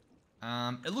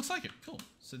 It looks like it. Cool.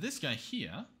 So this guy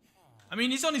here, I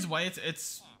mean, he's on his way.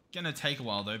 It's gonna take a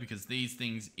while though, because these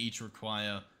things each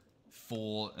require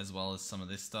 4 as well as some of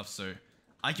this stuff. So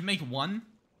I can make 1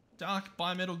 dark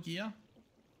bimetal gear.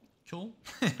 Cool.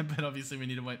 But obviously we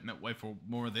need to wait for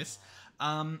more of this.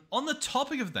 On the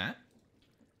topic of that,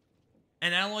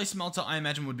 an alloy smelter, I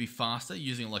imagine, would be faster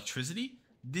using electricity.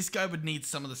 This guy would need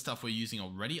some of the stuff we're using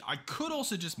already. I could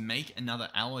also just make another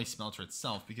alloy smelter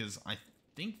itself, because I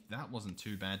think that wasn't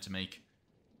too bad to make.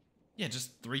 Yeah,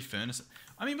 just 3 furnaces.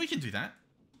 I mean, we can do that.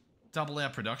 Double our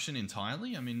production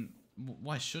entirely. I mean,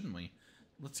 why shouldn't we?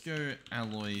 Let's go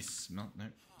alloy smelter. No,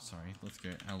 sorry. Let's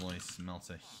go alloy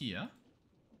smelter here.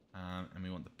 And we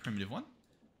want the primitive one.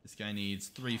 This guy needs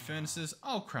 3 furnaces.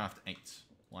 I'll craft 8.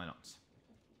 Why not?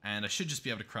 And I should just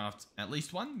be able to craft at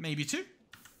least 1, maybe 2.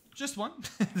 Just 1.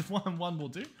 one will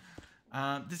do.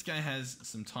 This guy has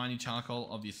some tiny charcoal.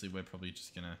 Obviously, we're probably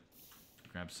just going to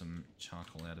grab some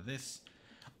charcoal out of this.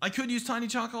 I could use tiny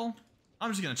charcoal. I'm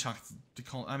just going to chuck the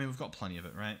coal. I mean, we've got plenty of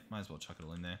it, right? Might as well chuck it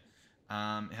all in there.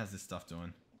 How's this stuff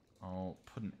doing? I'll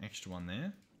put an extra one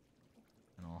there.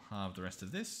 And I'll halve the rest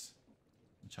of this.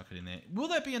 And chuck it in there. Will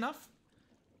that be enough?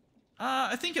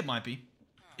 I think it might be.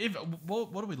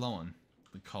 What are we low on?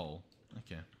 The coal.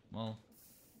 Okay, well,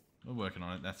 we're working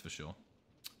on it, that's for sure.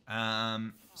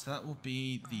 So that will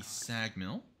be the sag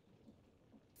mill.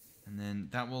 And then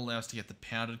that will allow us to get the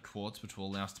powdered quartz, which will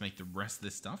allow us to make the rest of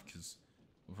this stuff, because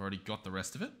we've already got the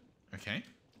rest of it. Okay,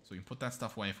 so we can put that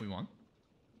stuff away if we want.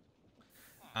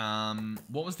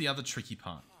 What was the other tricky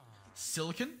part?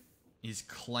 Silicon is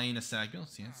clay in a sag mill,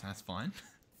 so yes, that's fine.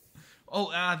 Oh,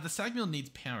 the sag mill needs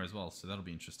power as well, so that'll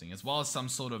be interesting. As well as some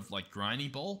sort of, like, grinding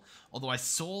ball. Although I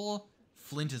saw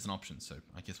flint as an option, so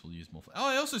I guess we'll use more flint. Oh,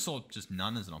 I also saw just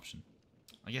none as an option.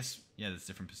 I guess, yeah, there's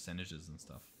different percentages and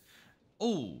stuff.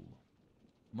 Oh,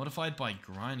 modified by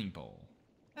grinding bowl.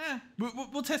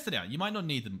 We'll test it out. You might not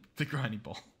need the grinding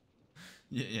bowl.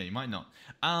 yeah, you might not.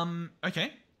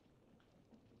 Okay.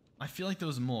 I feel like there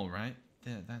was more, right?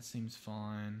 That seems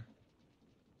fine.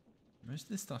 Most of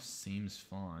this stuff seems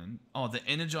fine. Oh, the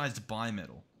energized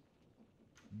bimetal.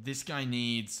 This guy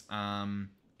needs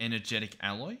energetic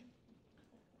alloy.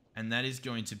 And that is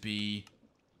going to be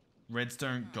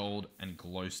redstone, gold, and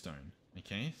glowstone.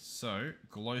 Okay, so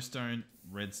glowstone,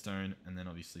 redstone, and then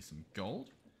obviously some gold.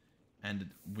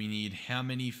 And we need how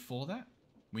many for that?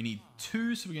 We need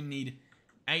 2, so we're going to need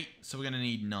 8, so we're going to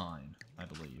need 9, I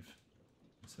believe.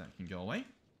 So that can go away.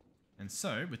 And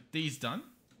so, with these done,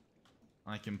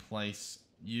 I can place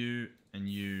you and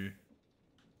you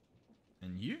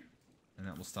and you, and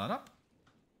that will start up.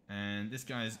 And this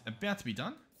guy is about to be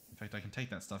done. In fact, I can take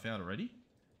that stuff out already,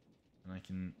 and I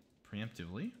can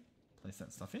preemptively place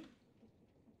that stuff in,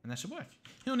 and that should work.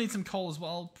 He'll need some coal as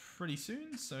well pretty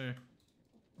soon, so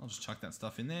I'll just chuck that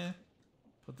stuff in there,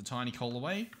 put the tiny coal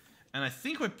away, and I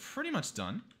think we're pretty much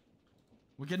done.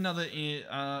 We'll get another,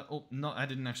 oh, no, I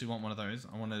didn't actually want one of those.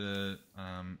 I wanted a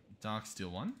dark steel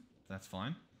one. That's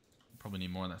fine. Probably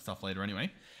need more of that stuff later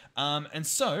anyway. And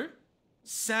so,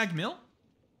 sag mill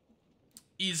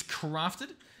is crafted.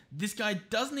 This guy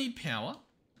does need power,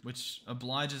 which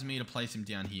obliges me to place him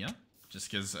down here,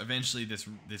 just because eventually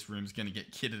this room's going to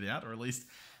get kitted out, or at least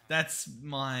that's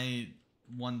my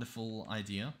wonderful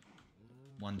idea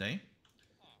one day.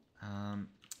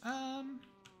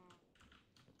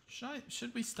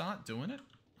 Should we start doing it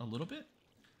a little bit?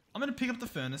 I'm going to pick up the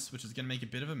furnace, which is going to make a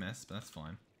bit of a mess, but that's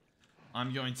fine.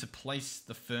 I'm going to place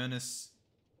the furnace.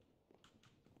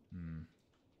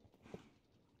 I'll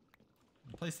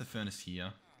place the furnace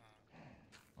here.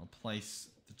 I'll place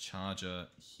the charger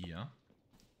here.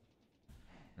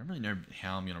 I don't really know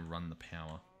how I'm going to run the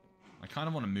power. I kind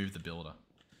of want to move the builder.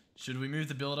 Should we move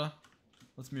the builder?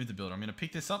 Let's move the builder. I'm going to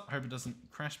pick this up. Hope it doesn't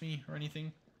crash me or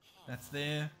anything. That's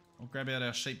there. I'll grab out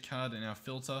our shape card and our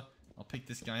filter. I'll pick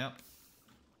this guy up.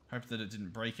 Hope that it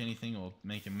didn't break anything or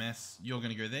make a mess. You're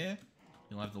going to go there.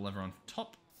 You'll have the lever on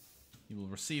top. You will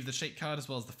receive the shape card as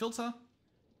well as the filter.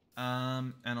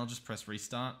 And I'll just press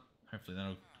restart. Hopefully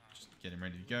that'll just get him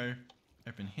ready to go.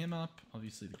 Open him up.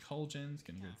 Obviously the coal gen's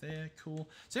going to go there. Cool.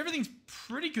 So everything's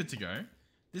pretty good to go.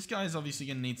 This guy is obviously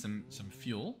going to need some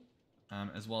fuel.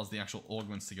 as well as the actual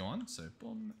augments to go on. So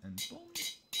boom and boom.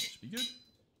 Should be good.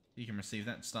 You can receive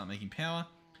that and start making power.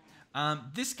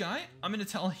 This guy, I'm going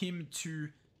to tell him to...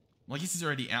 Well, I guess he's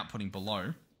already outputting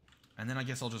below. And then I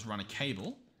guess I'll just run a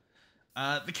cable.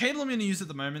 The cable I'm going to use at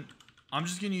the moment, I'm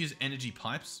just going to use energy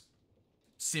pipes.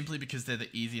 Simply because they're the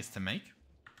easiest to make.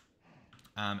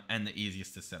 And the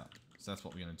easiest to set up. So that's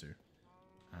what we're going to do.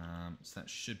 So that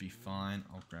should be fine.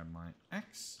 I'll grab my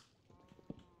axe.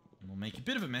 And we'll make a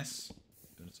bit of a mess.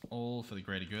 But it's all for the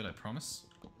greater good, I promise.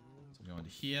 So we'll go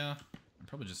into here. And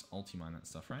probably just ulti-mine that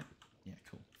stuff, right? Yeah,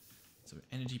 cool. So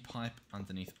energy pipe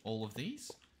underneath all of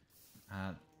these.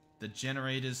 The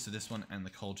generators, so this one and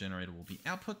the coal generator will be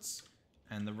outputs.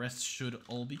 And the rest should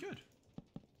all be good.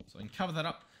 So I can cover that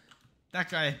up. That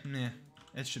guy, meh,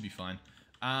 it should be fine.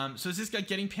 So is this guy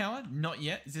getting power? Not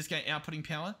yet. Is this guy outputting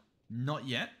power? Not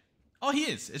yet. Oh, he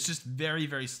is. It's just very,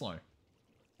 very slow.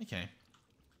 Okay.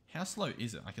 How slow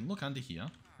is it? I can look under here,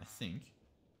 I think.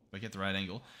 If I get the right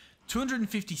angle.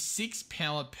 256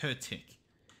 power per tick.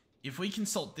 If we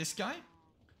consult this guy,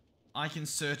 I can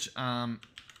search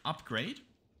upgrade,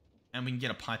 and we can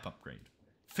get a pipe upgrade.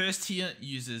 First tier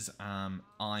uses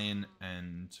iron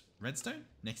and redstone.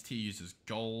 Next tier uses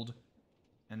gold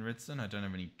and redstone. I don't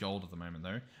have any gold at the moment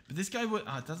though. But this guy would,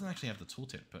 it doesn't actually have the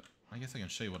tooltip, but I guess I can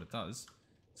show you what it does.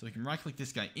 So we can right click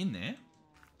this guy in there,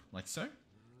 like so.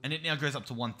 And it now goes up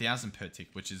to 1000 per tick,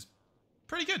 which is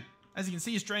pretty good. As you can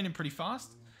see, it's draining pretty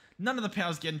fast. None of the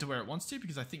power's getting to where it wants to,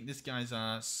 because I think this guy's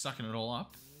sucking it all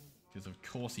up. Because of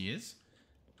course he is.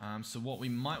 So what we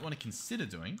might want to consider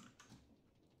doing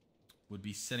would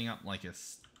be setting up like a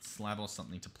slab or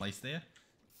something to place there.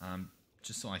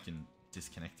 Just so I can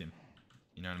disconnect him.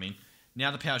 You know what I mean? Now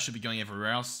the power should be going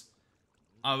everywhere else.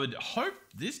 I would hope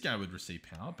this guy would receive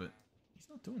power, but he's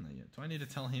not doing that yet. Do I need to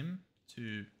tell him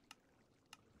to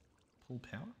pull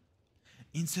power?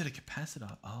 Insert a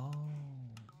capacitor. Oh,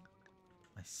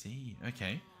 I see.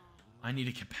 Okay. I need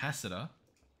a capacitor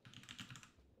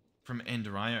from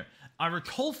Enderio. I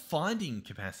recall finding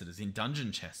capacitors in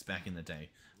dungeon chests back in the day.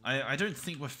 I don't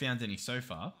think we've found any so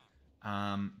far.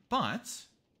 But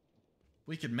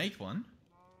we could make one.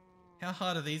 How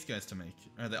hard are these guys to make?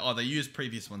 Oh, they use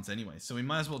previous ones anyway. So we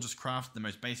might as well just craft the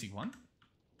most basic one.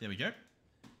 There we go.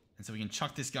 And so we can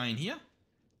chuck this guy in here.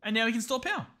 And now we can store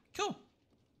power. Cool.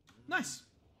 Nice.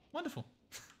 Wonderful.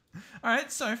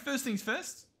 Alright, so first things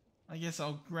first. I guess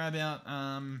I'll grab out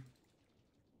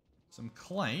some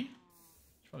clay.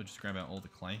 Should probably just grab out all the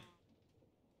clay.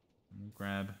 And we'll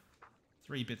grab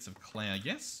 3 bits of clay, I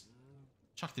guess.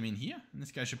 Chuck them in here. And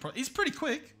this guy should probably... He's pretty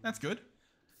quick. That's good.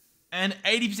 And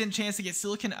 80% chance to get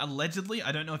silicon, allegedly.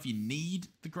 I don't know if you need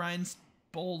the grind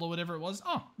ball or whatever it was.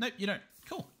 Oh, nope, you don't.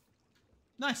 Cool.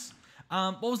 Nice.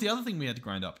 What was the other thing we had to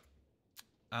grind up?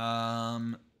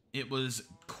 It was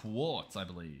quartz, I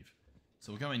believe.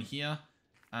 So we'll go in here.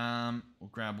 We'll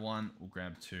grab 1. We'll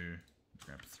grab 2. We'll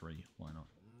grab 3. Why not?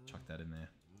 Chuck that in there.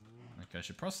 Okay,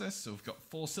 should process. So we've got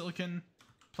 4 silicon.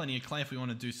 Plenty of clay if we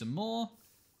want to do some more.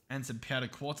 And some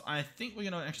powdered quartz. I think we're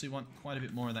going to actually want quite a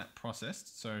bit more of that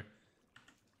processed. So...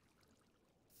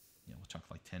 yeah, we'll chuck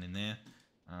like 10 in there.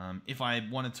 If I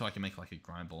wanted to, I can make like a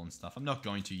grind ball and stuff. I'm not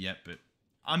going to yet, but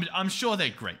I'm sure they're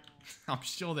great. I'm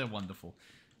sure they're wonderful.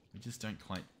 We just don't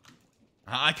quite...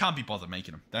 I can't be bothered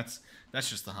making them. That's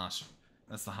just the harsh...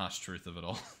 That's the harsh truth of it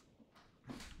all.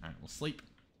 Alright, we'll sleep.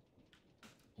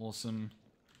 Awesome.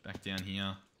 Back down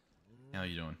here. How are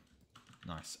you doing?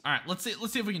 Nice. Alright, let's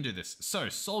see if we can do this. So,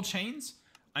 soul chains.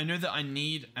 I know that I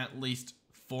need at least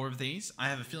 4 of these. I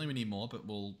have a feeling we need more, but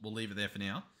we'll leave it there for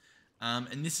now.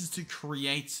 And this is to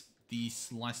create the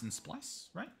slice and splice,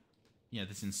 right? Yeah,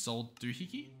 this ensouled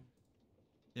doohickey.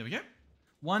 There we go.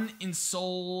 1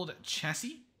 ensouled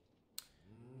chassis.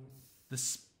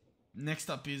 This next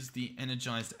up is the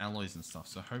energized alloys and stuff.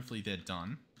 So hopefully they're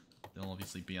done. They'll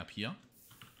obviously be up here.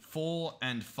 4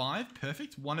 and 5,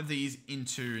 perfect. 1 of these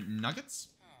into nuggets.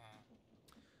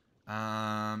 So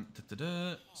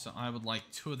I would like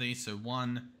 2 of these, so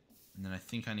 1, and then I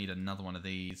think I need another one of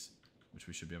these, which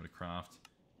we should be able to craft,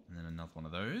 and then another one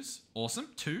of those. Awesome,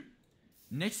 2.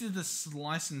 Next is the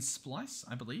slice and splice,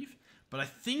 I believe, but I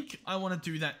think I want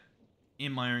to do that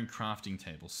in my own crafting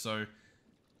table. So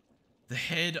the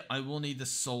head, I will need the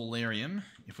solarium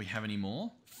if we have any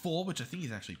more. 4, which I think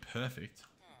is actually perfect.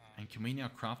 And can we now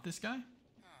craft this guy?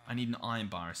 I need an iron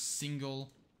bar, a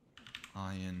single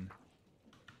iron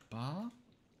bar.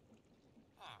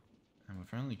 And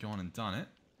we've only gone and done it.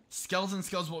 Skeleton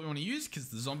skull is what we want to use, because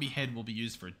the zombie head will be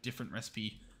used for a different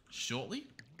recipe shortly.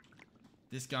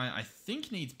 This guy, I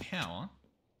think, needs power.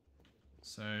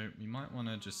 So we might want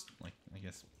to just, like, I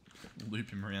guess,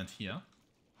 loop him around here.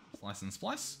 Slice and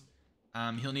splice.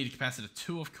 He'll need a capacitor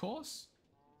 2, of course.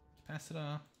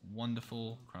 Capacitor,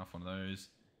 wonderful. Craft one of those.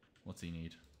 What's he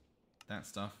need? That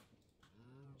stuff.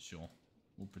 Sure.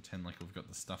 We'll pretend like we've got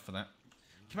the stuff for that.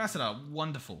 Capacitor,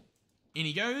 wonderful. In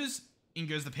he goes. In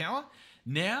goes the power.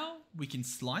 Now we can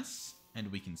slice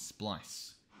and we can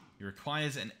splice. It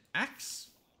requires an axe.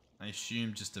 I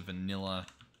assume just a vanilla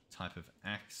type of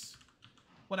axe.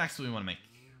 What axe do we want to make?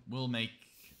 We'll make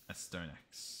a stone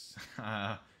axe.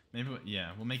 Maybe,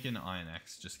 yeah, we'll make an iron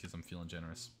axe just because I'm feeling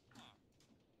generous.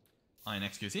 Iron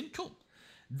axe goes in. Cool.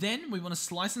 Then we want to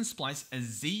slice and splice a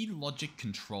Z logic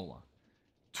controller.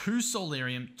 2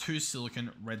 solarium, 2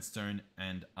 silicon, redstone,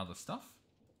 and other stuff.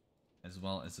 As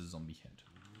well as a zombie head.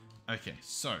 Okay,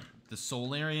 so the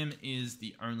solarium is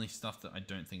the only stuff that I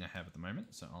don't think I have at the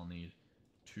moment. So I'll need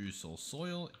 2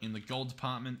 soil. In the gold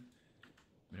department,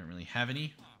 we don't really have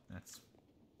any. That's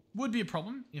would be a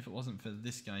problem if it wasn't for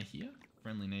this guy here.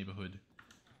 Friendly neighborhood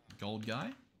gold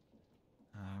guy.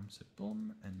 So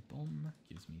boom and boom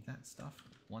gives me that stuff.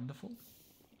 Wonderful.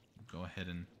 Go ahead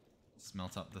and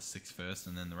smelt up the 6 first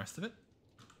and then the rest of it.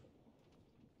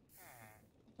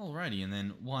 Alrighty, and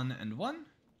then 1 and 1.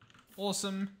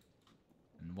 Awesome.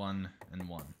 And 1 and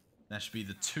 1. That should be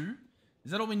the 2.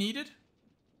 Is that all we needed?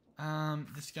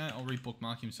 This guy, I'll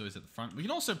re-bookmark him so he's at the front. We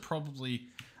can also probably...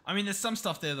 I mean, there's some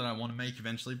stuff there that I want to make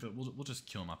eventually, but we'll just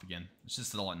kill him up again. It's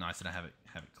just a lot nicer to have it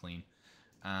clean.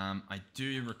 I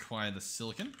do require the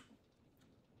silicon.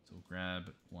 So we'll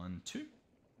grab 1, 2.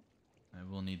 I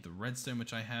will need the redstone,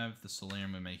 which I have. The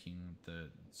solarium we're making. The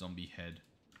zombie head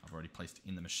I've already placed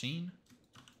in the machine.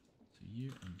 So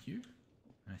you and you.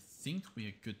 I think we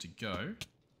are good to go.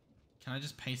 Can I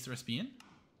just paste the recipe in?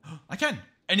 I can!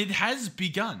 And it has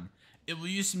begun. It will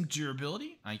use some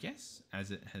durability, I guess,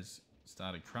 as it has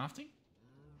started crafting.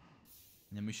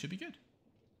 And then we should be good.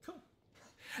 Cool.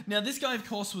 Now, this guy, of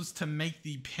course, was to make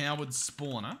the powered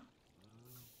spawner.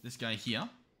 This guy here.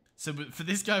 So for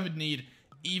this guy, would need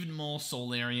even more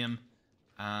solarium,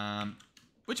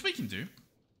 which we can do.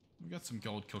 We've got some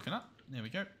gold cooking up. There we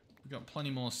go. We've got plenty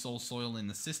more soil in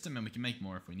the system, and we can make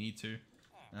more if we need to.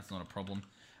 That's not a problem.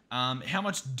 How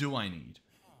much do I need?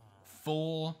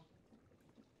 4,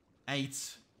 8.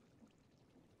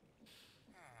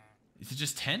 Is it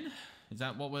just 10? Is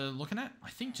that what we're looking at? I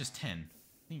think just 10.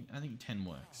 I think 10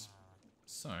 works.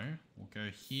 So we'll go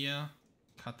here,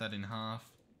 cut that in half.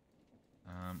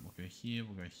 We'll go here,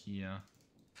 we'll go here.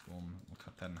 Boom. We'll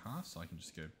cut that in half, so I can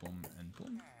just go boom and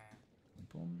boom, and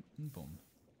boom and boom.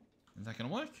 Is that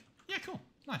gonna work? Yeah, cool.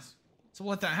 Nice. So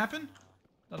we'll let that happen.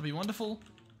 That'll be wonderful.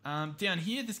 Down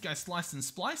here, this guy sliced and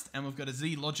spliced, and we've got a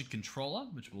Z logic controller,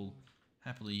 which we'll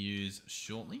happily use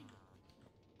shortly.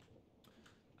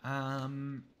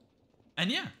 And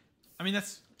yeah, I mean,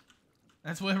 that's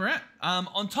where we're at.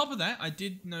 On top of that, I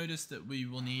did notice that we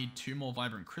will need 2 more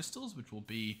vibrant crystals, which will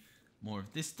be more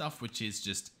of this stuff, which is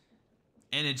just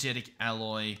energetic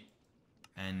alloy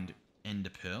and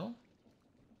ender pearl.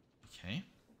 Okay.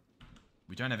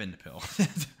 We don't have ender pearl.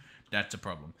 That's a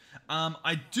problem.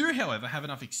 I do, however, have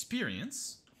enough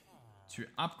experience to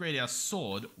upgrade our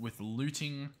sword with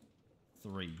looting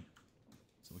 3.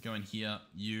 So we'll go in here.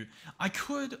 I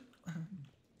could...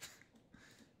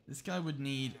 This guy would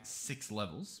need 6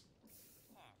 levels.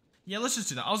 Yeah, let's just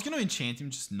do that. I was going to enchant him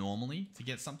just normally to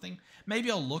get something. Maybe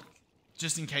I'll look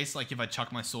just in case, like, if I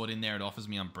chuck my sword in there, it offers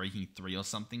me Unbreaking 3 or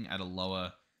something at a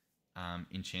lower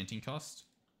enchanting cost.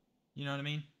 You know what I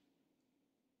mean?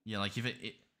 Yeah, like if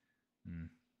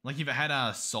like if it had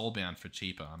a soulbound for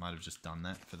cheaper, I might have just done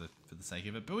that for the sake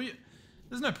of it. But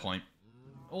there's no point.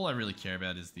 All I really care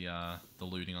about is the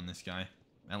looting on this guy.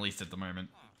 At least at the moment.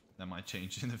 That might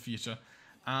change in the future.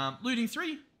 Looting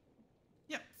 3.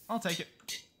 Yep, I'll take it.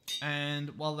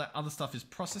 And while that other stuff is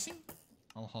processing,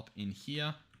 I'll hop in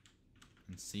here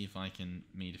and see if I can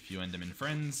meet a few Enderman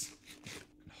friends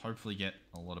and hopefully get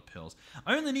a lot of pearls.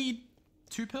 I only need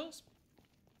 2 pearls,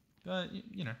 but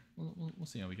you know, we'll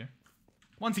see how we go.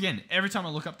 Once again, every time I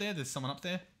look up there, there's someone up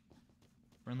there.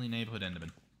 Friendly neighborhood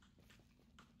Enderman.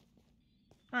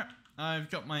 Alright, I've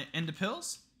got my ender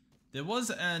pearls. There was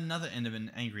another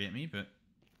Enderman angry at me, but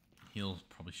he'll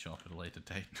probably show up at a later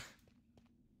date.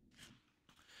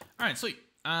 Alright, sweet.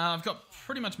 I've got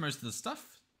pretty much most of the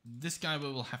stuff. This guy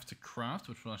we will have to craft,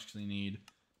 which will actually need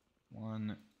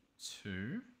 1,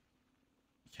 2.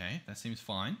 Okay, that seems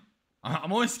fine.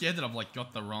 I'm always scared that I've like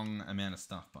got the wrong amount of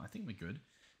stuff, but I think we're good.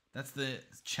 That's the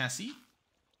chassis.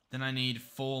 Then I need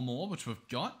 4 more, which we've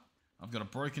got. I've got a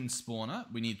broken spawner.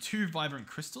 We need 2 vibrant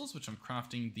crystals, which I'm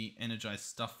crafting the energized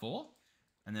stuff for.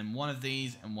 And then 1 of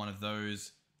these and 1 of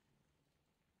those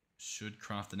should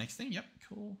craft the next thing. Yep,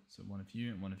 cool. So 1 of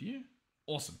you and 1 of you.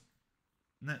 Awesome.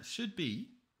 And that should be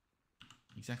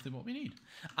exactly what we need.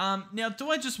 Now,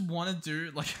 do I just want to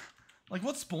do, like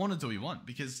what spawner do we want?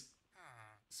 Because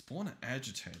spawner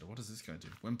agitator, what does this guy do?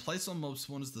 When placed on mob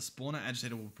spawners, the spawner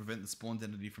agitator will prevent the spawn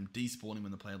entity from despawning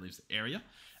when the player leaves the area.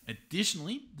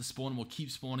 Additionally, the spawner will keep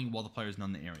spawning while the player is not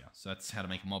in the area. So that's how to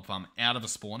make a mob farm out of a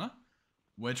spawner.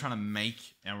 We're trying to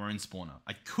make our own spawner.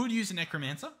 I could use a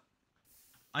necromancer.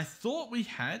 I thought we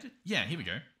had... Yeah, here we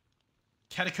go.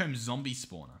 Catacomb zombie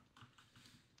spawner.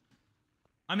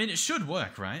 I mean, it should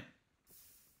work, right?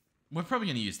 We're probably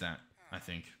going to use that, I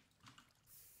think.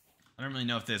 I don't really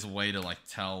know if there's a way to, like,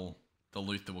 tell the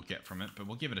loot that we'll get from it, but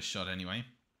we'll give it a shot anyway.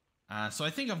 So I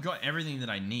think I've got everything that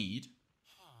I need.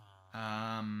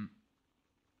 Oh,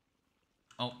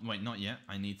 wait, not yet.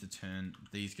 I need to turn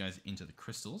these guys into the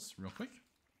crystals real quick.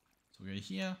 So we'll go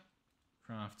here,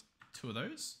 craft 2 of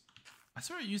those. I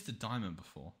saw it used the diamond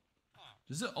before.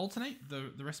 Does it alternate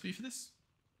the recipe for this?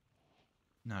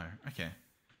 No, okay.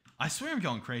 I swear I'm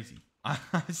going crazy. I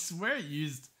swear it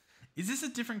used... Is this a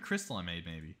different crystal I made,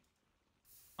 maybe?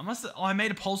 I must have... Oh, I made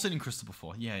a pulsating crystal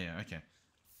before. Yeah, okay.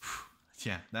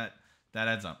 Yeah, that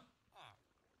adds up.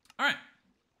 Alright.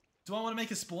 Do I want to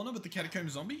make a spawner with the catacomb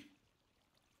zombie?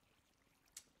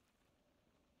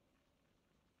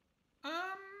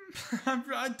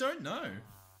 I don't know.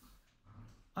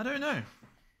 I don't know.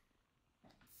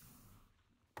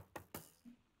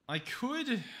 I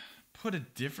could put a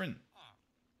different...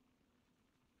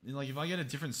 Like, if I get a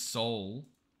different soul,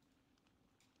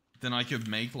 then I could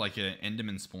make, like, an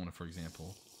Enderman spawner, for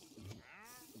example.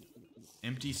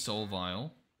 Empty soul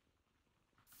vial.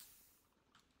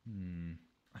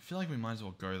 I feel like we might as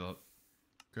well go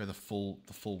the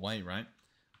full way, right?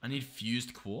 I need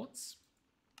fused quartz,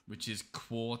 which is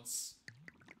quartz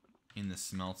in the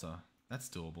smelter. That's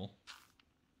doable.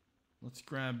 Let's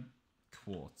grab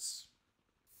quartz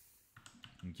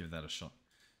and give that a shot.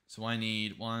 So I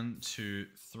need 1, 2,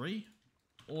 3.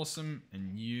 Awesome.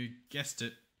 And you guessed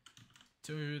it.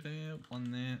 2 there,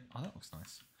 1 there. Oh, that looks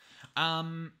nice.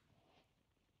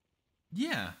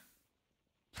 Yeah.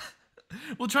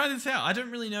 We'll try this out. I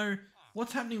don't really know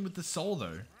what's happening with the soul,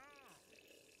 though.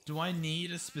 Do I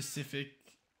need a specific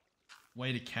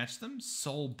way to catch them?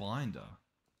 Soul binder.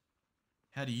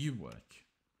 How do you work?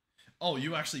 Oh,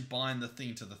 you actually bind the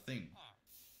thing to the thing.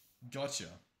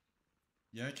 Gotcha.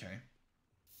 Yeah, okay.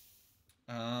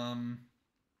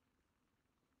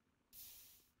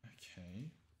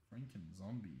 Okay. Franken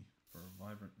zombie for a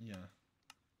vibrant... Yeah.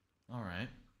 Alright.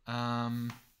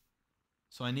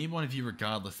 So I need one of you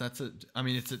regardless. That's a... I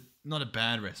mean, it's not a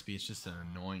bad recipe. It's just an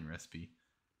annoying recipe.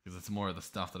 Because it's more of the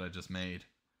stuff that I just made.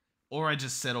 Or I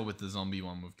just settle with the zombie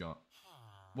one we've got.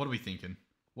 What are we thinking?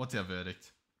 What's our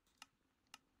verdict?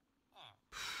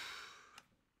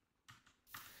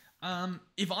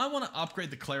 If I want to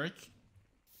upgrade the cleric...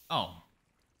 Oh.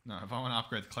 No, if I want to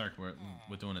upgrade the cleric,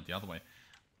 we're doing it the other way.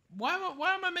 Why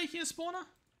am I making a spawner?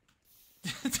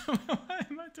 Why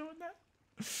am I doing that?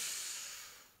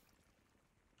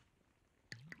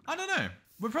 I don't know.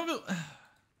 We're probably...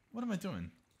 What am I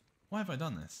doing? Why have I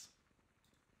done this?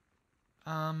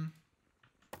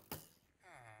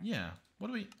 Yeah. What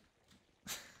do we...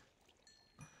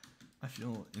 I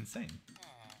feel insane.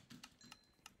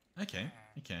 Okay.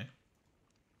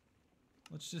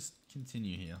 Let's just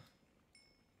continue here.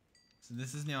 So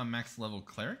this is now a max level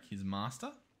cleric. He's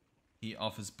master. He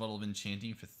offers Bottle of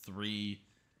Enchanting for 3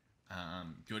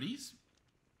 goodies.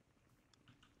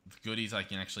 The goodies I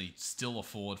can actually still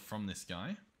afford from this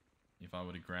guy. If I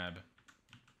were to grab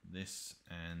this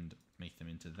and make them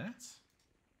into that.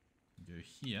 Go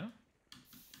here.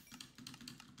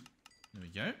 There we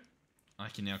go. I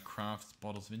can now craft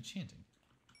Bottles of Enchanting.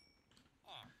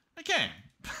 Okay.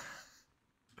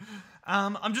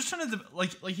 I'm just trying to...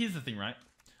 Like, here's the thing, right?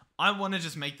 I want to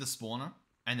just make the spawner,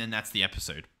 and then that's the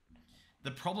episode.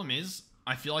 The problem is,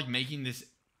 I feel like making this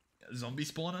zombie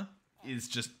spawner is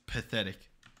just pathetic.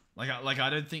 Like I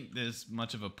don't think there's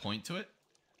much of a point to it.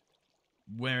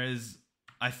 Whereas,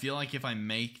 I feel like if I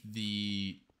make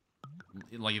the...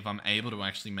 Like, if I'm able to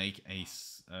actually make an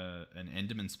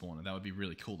Enderman spawner, that would be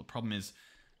really cool. The problem is,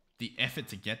 the effort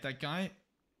to get that guy,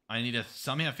 I need to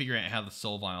somehow figure out how the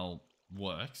soul vial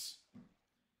works.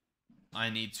 I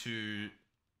need to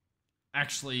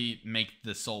actually make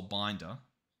the soul binder,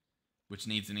 which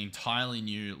needs an entirely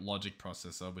new logic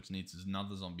processor, which needs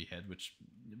another zombie head, which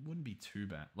wouldn't be too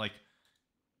bad. Like,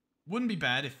 wouldn't be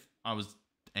bad if I was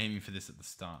aiming for this at the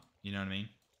start. You know what I mean?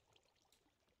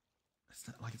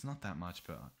 It's not that much,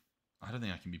 but I don't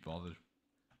think I can be bothered.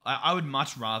 I would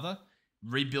much rather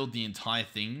rebuild the entire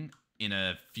thing in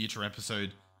a future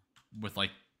episode with,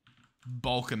 like,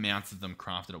 bulk amounts of them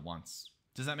crafted at once.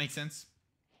 Does that make sense?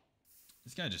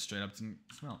 This guy just straight up didn't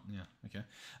smell. Yeah, okay.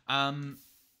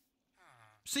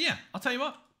 So yeah, I'll tell you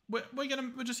what.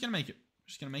 We're just gonna make it. We're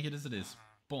just gonna make it as it is.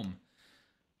 Boom.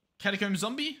 Catacomb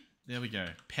zombie. There we go.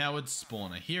 Powered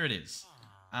spawner. Here it is.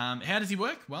 How does he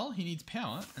work? Well, he needs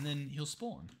power, and then he'll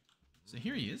spawn. So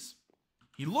here he is.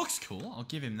 He looks cool. I'll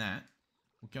give him that.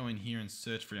 We'll go in here and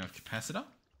search for our capacitor.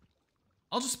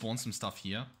 I'll just spawn some stuff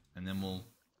here, and then we'll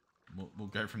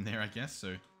go from there, I guess.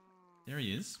 So there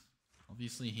he is.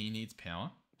 Obviously, he needs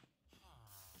power.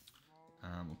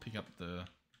 We'll pick up the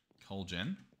coal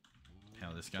gen.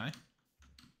 Power this guy.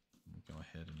 We'll go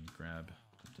ahead and grab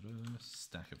a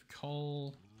stack of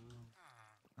coal.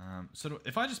 So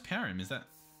if I just power him, is it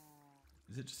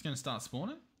just going to start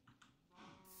spawning?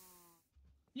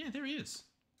 Yeah, there he is.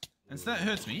 And so that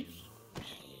hurts me.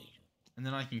 And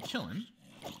then I can kill him.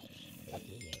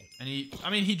 And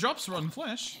he drops rotten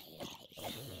flesh.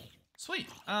 Sweet.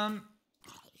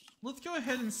 Let's go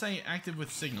ahead and say active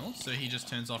with signal, so he just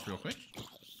turns off real quick.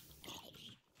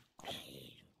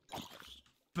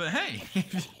 But hey,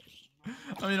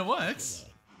 I mean, it works.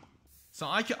 So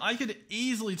I could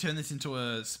easily turn this into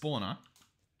a spawner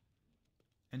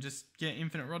and just get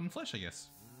infinite rotten flesh, I guess.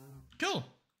 Cool.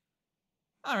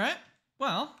 All right.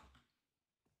 Well,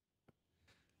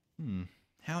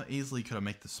 how easily could I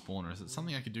make the spawner? Is it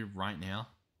something I could do right now?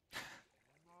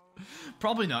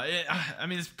 Probably not. I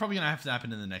mean, it's probably going to have to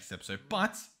happen in the next episode,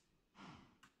 but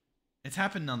it's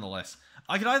happened nonetheless.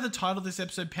 I could either title this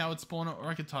episode Powered Spawner, or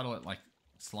I could title it like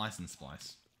Slice and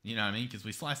Splice. You know what I mean? Because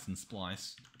we sliced and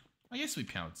splice. I guess we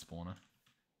powered spawner.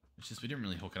 It's just we didn't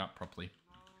really hook it up properly.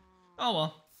 Oh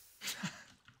well.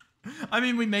 I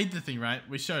mean, we made the thing, right?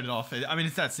 We showed it off. I mean,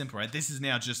 it's that simple, right? This is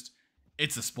now just,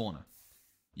 it's a spawner.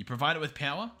 You provide it with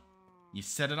power, you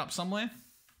set it up somewhere,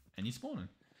 and you spawn it.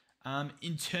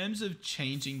 In terms of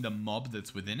changing the mob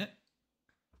that's within it,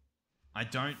 I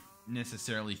don't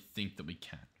necessarily think that we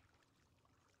can.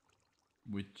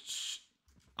 Which,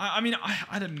 I mean,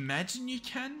 I'd imagine you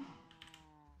can,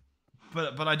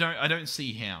 but I don't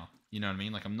see how. You know what I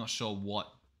mean? Like, I'm not sure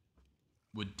what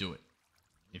would do it,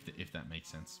 if that makes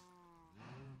sense.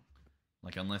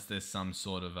 Like, unless there's some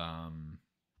sort of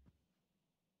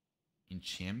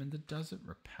enchantment that does it,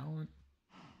 repellent,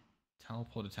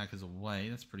 teleport attackers away.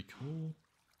 That's pretty cool.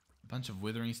 A bunch of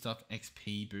withering stuff,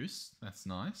 XP boosts. That's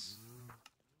nice.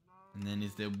 And then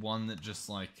is there one that just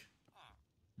like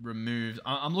removes?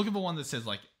 I'm looking for one that says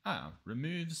like,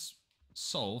 removes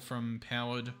soul from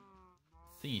powered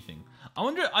thingy thing. I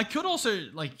wonder, I could also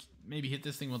like maybe hit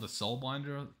this thing with a soul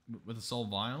binder, with a soul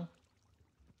vial,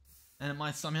 and it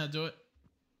might somehow do it.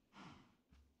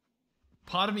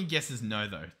 Part of me guesses no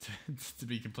though, to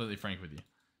be completely frank with you.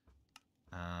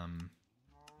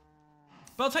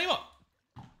 But I'll tell you what,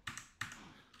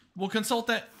 we'll consult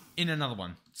that in another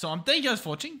one. So thank you guys for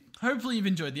watching. Hopefully you've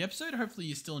enjoyed the episode. Hopefully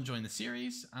you're still enjoying the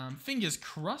series. Fingers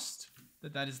crossed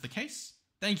that is the case.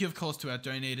 Thank you, of course, to our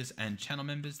donators and channel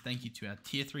members. Thank you to our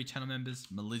tier 3 channel members,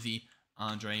 Melizzy,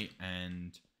 Andre,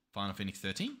 and Final Phoenix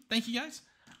 13. Thank you guys.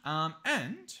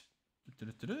 And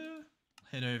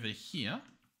head over here.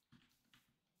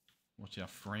 Watch our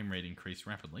frame rate increase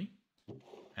rapidly.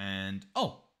 And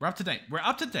oh, we're up to date. We're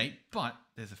up to date, but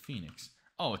there's a phoenix.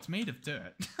 Oh, it's made of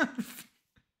dirt.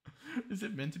 Is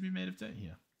it meant to be made of dirt?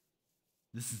 Here.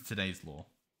 This is today's law.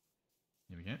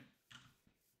 Here we go.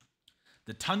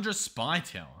 The Tundra Spy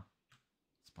Tower.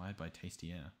 Inspired by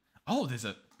tasty air. Oh, there's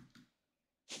a...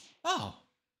 Oh.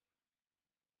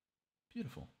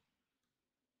 Beautiful.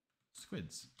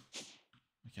 Squids.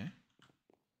 Okay.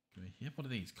 Go here. What are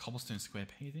these? Cobblestone square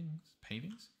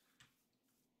pavings?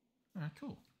 Alright,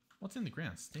 cool. What's in the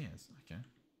ground? Stairs. Okay.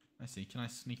 I see. Can I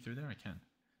sneak through there? I can.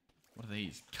 What are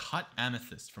these? Cut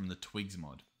amethyst from the Twigs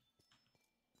mod.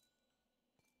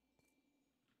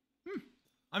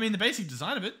 I mean, the basic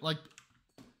design of it, like,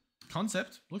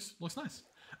 concept, looks nice.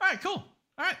 Alright, cool.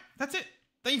 Alright, that's it.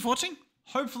 Thank you for watching.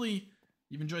 Hopefully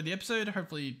you've enjoyed the episode.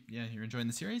 Hopefully, yeah, you're enjoying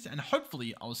the series. And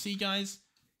hopefully I'll see you guys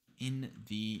in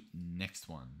the next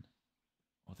one.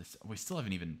 Oh, we still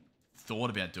haven't even thought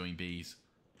about doing bees.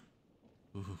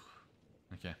 Ooh.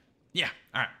 Okay. Yeah.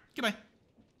 Alright. Goodbye.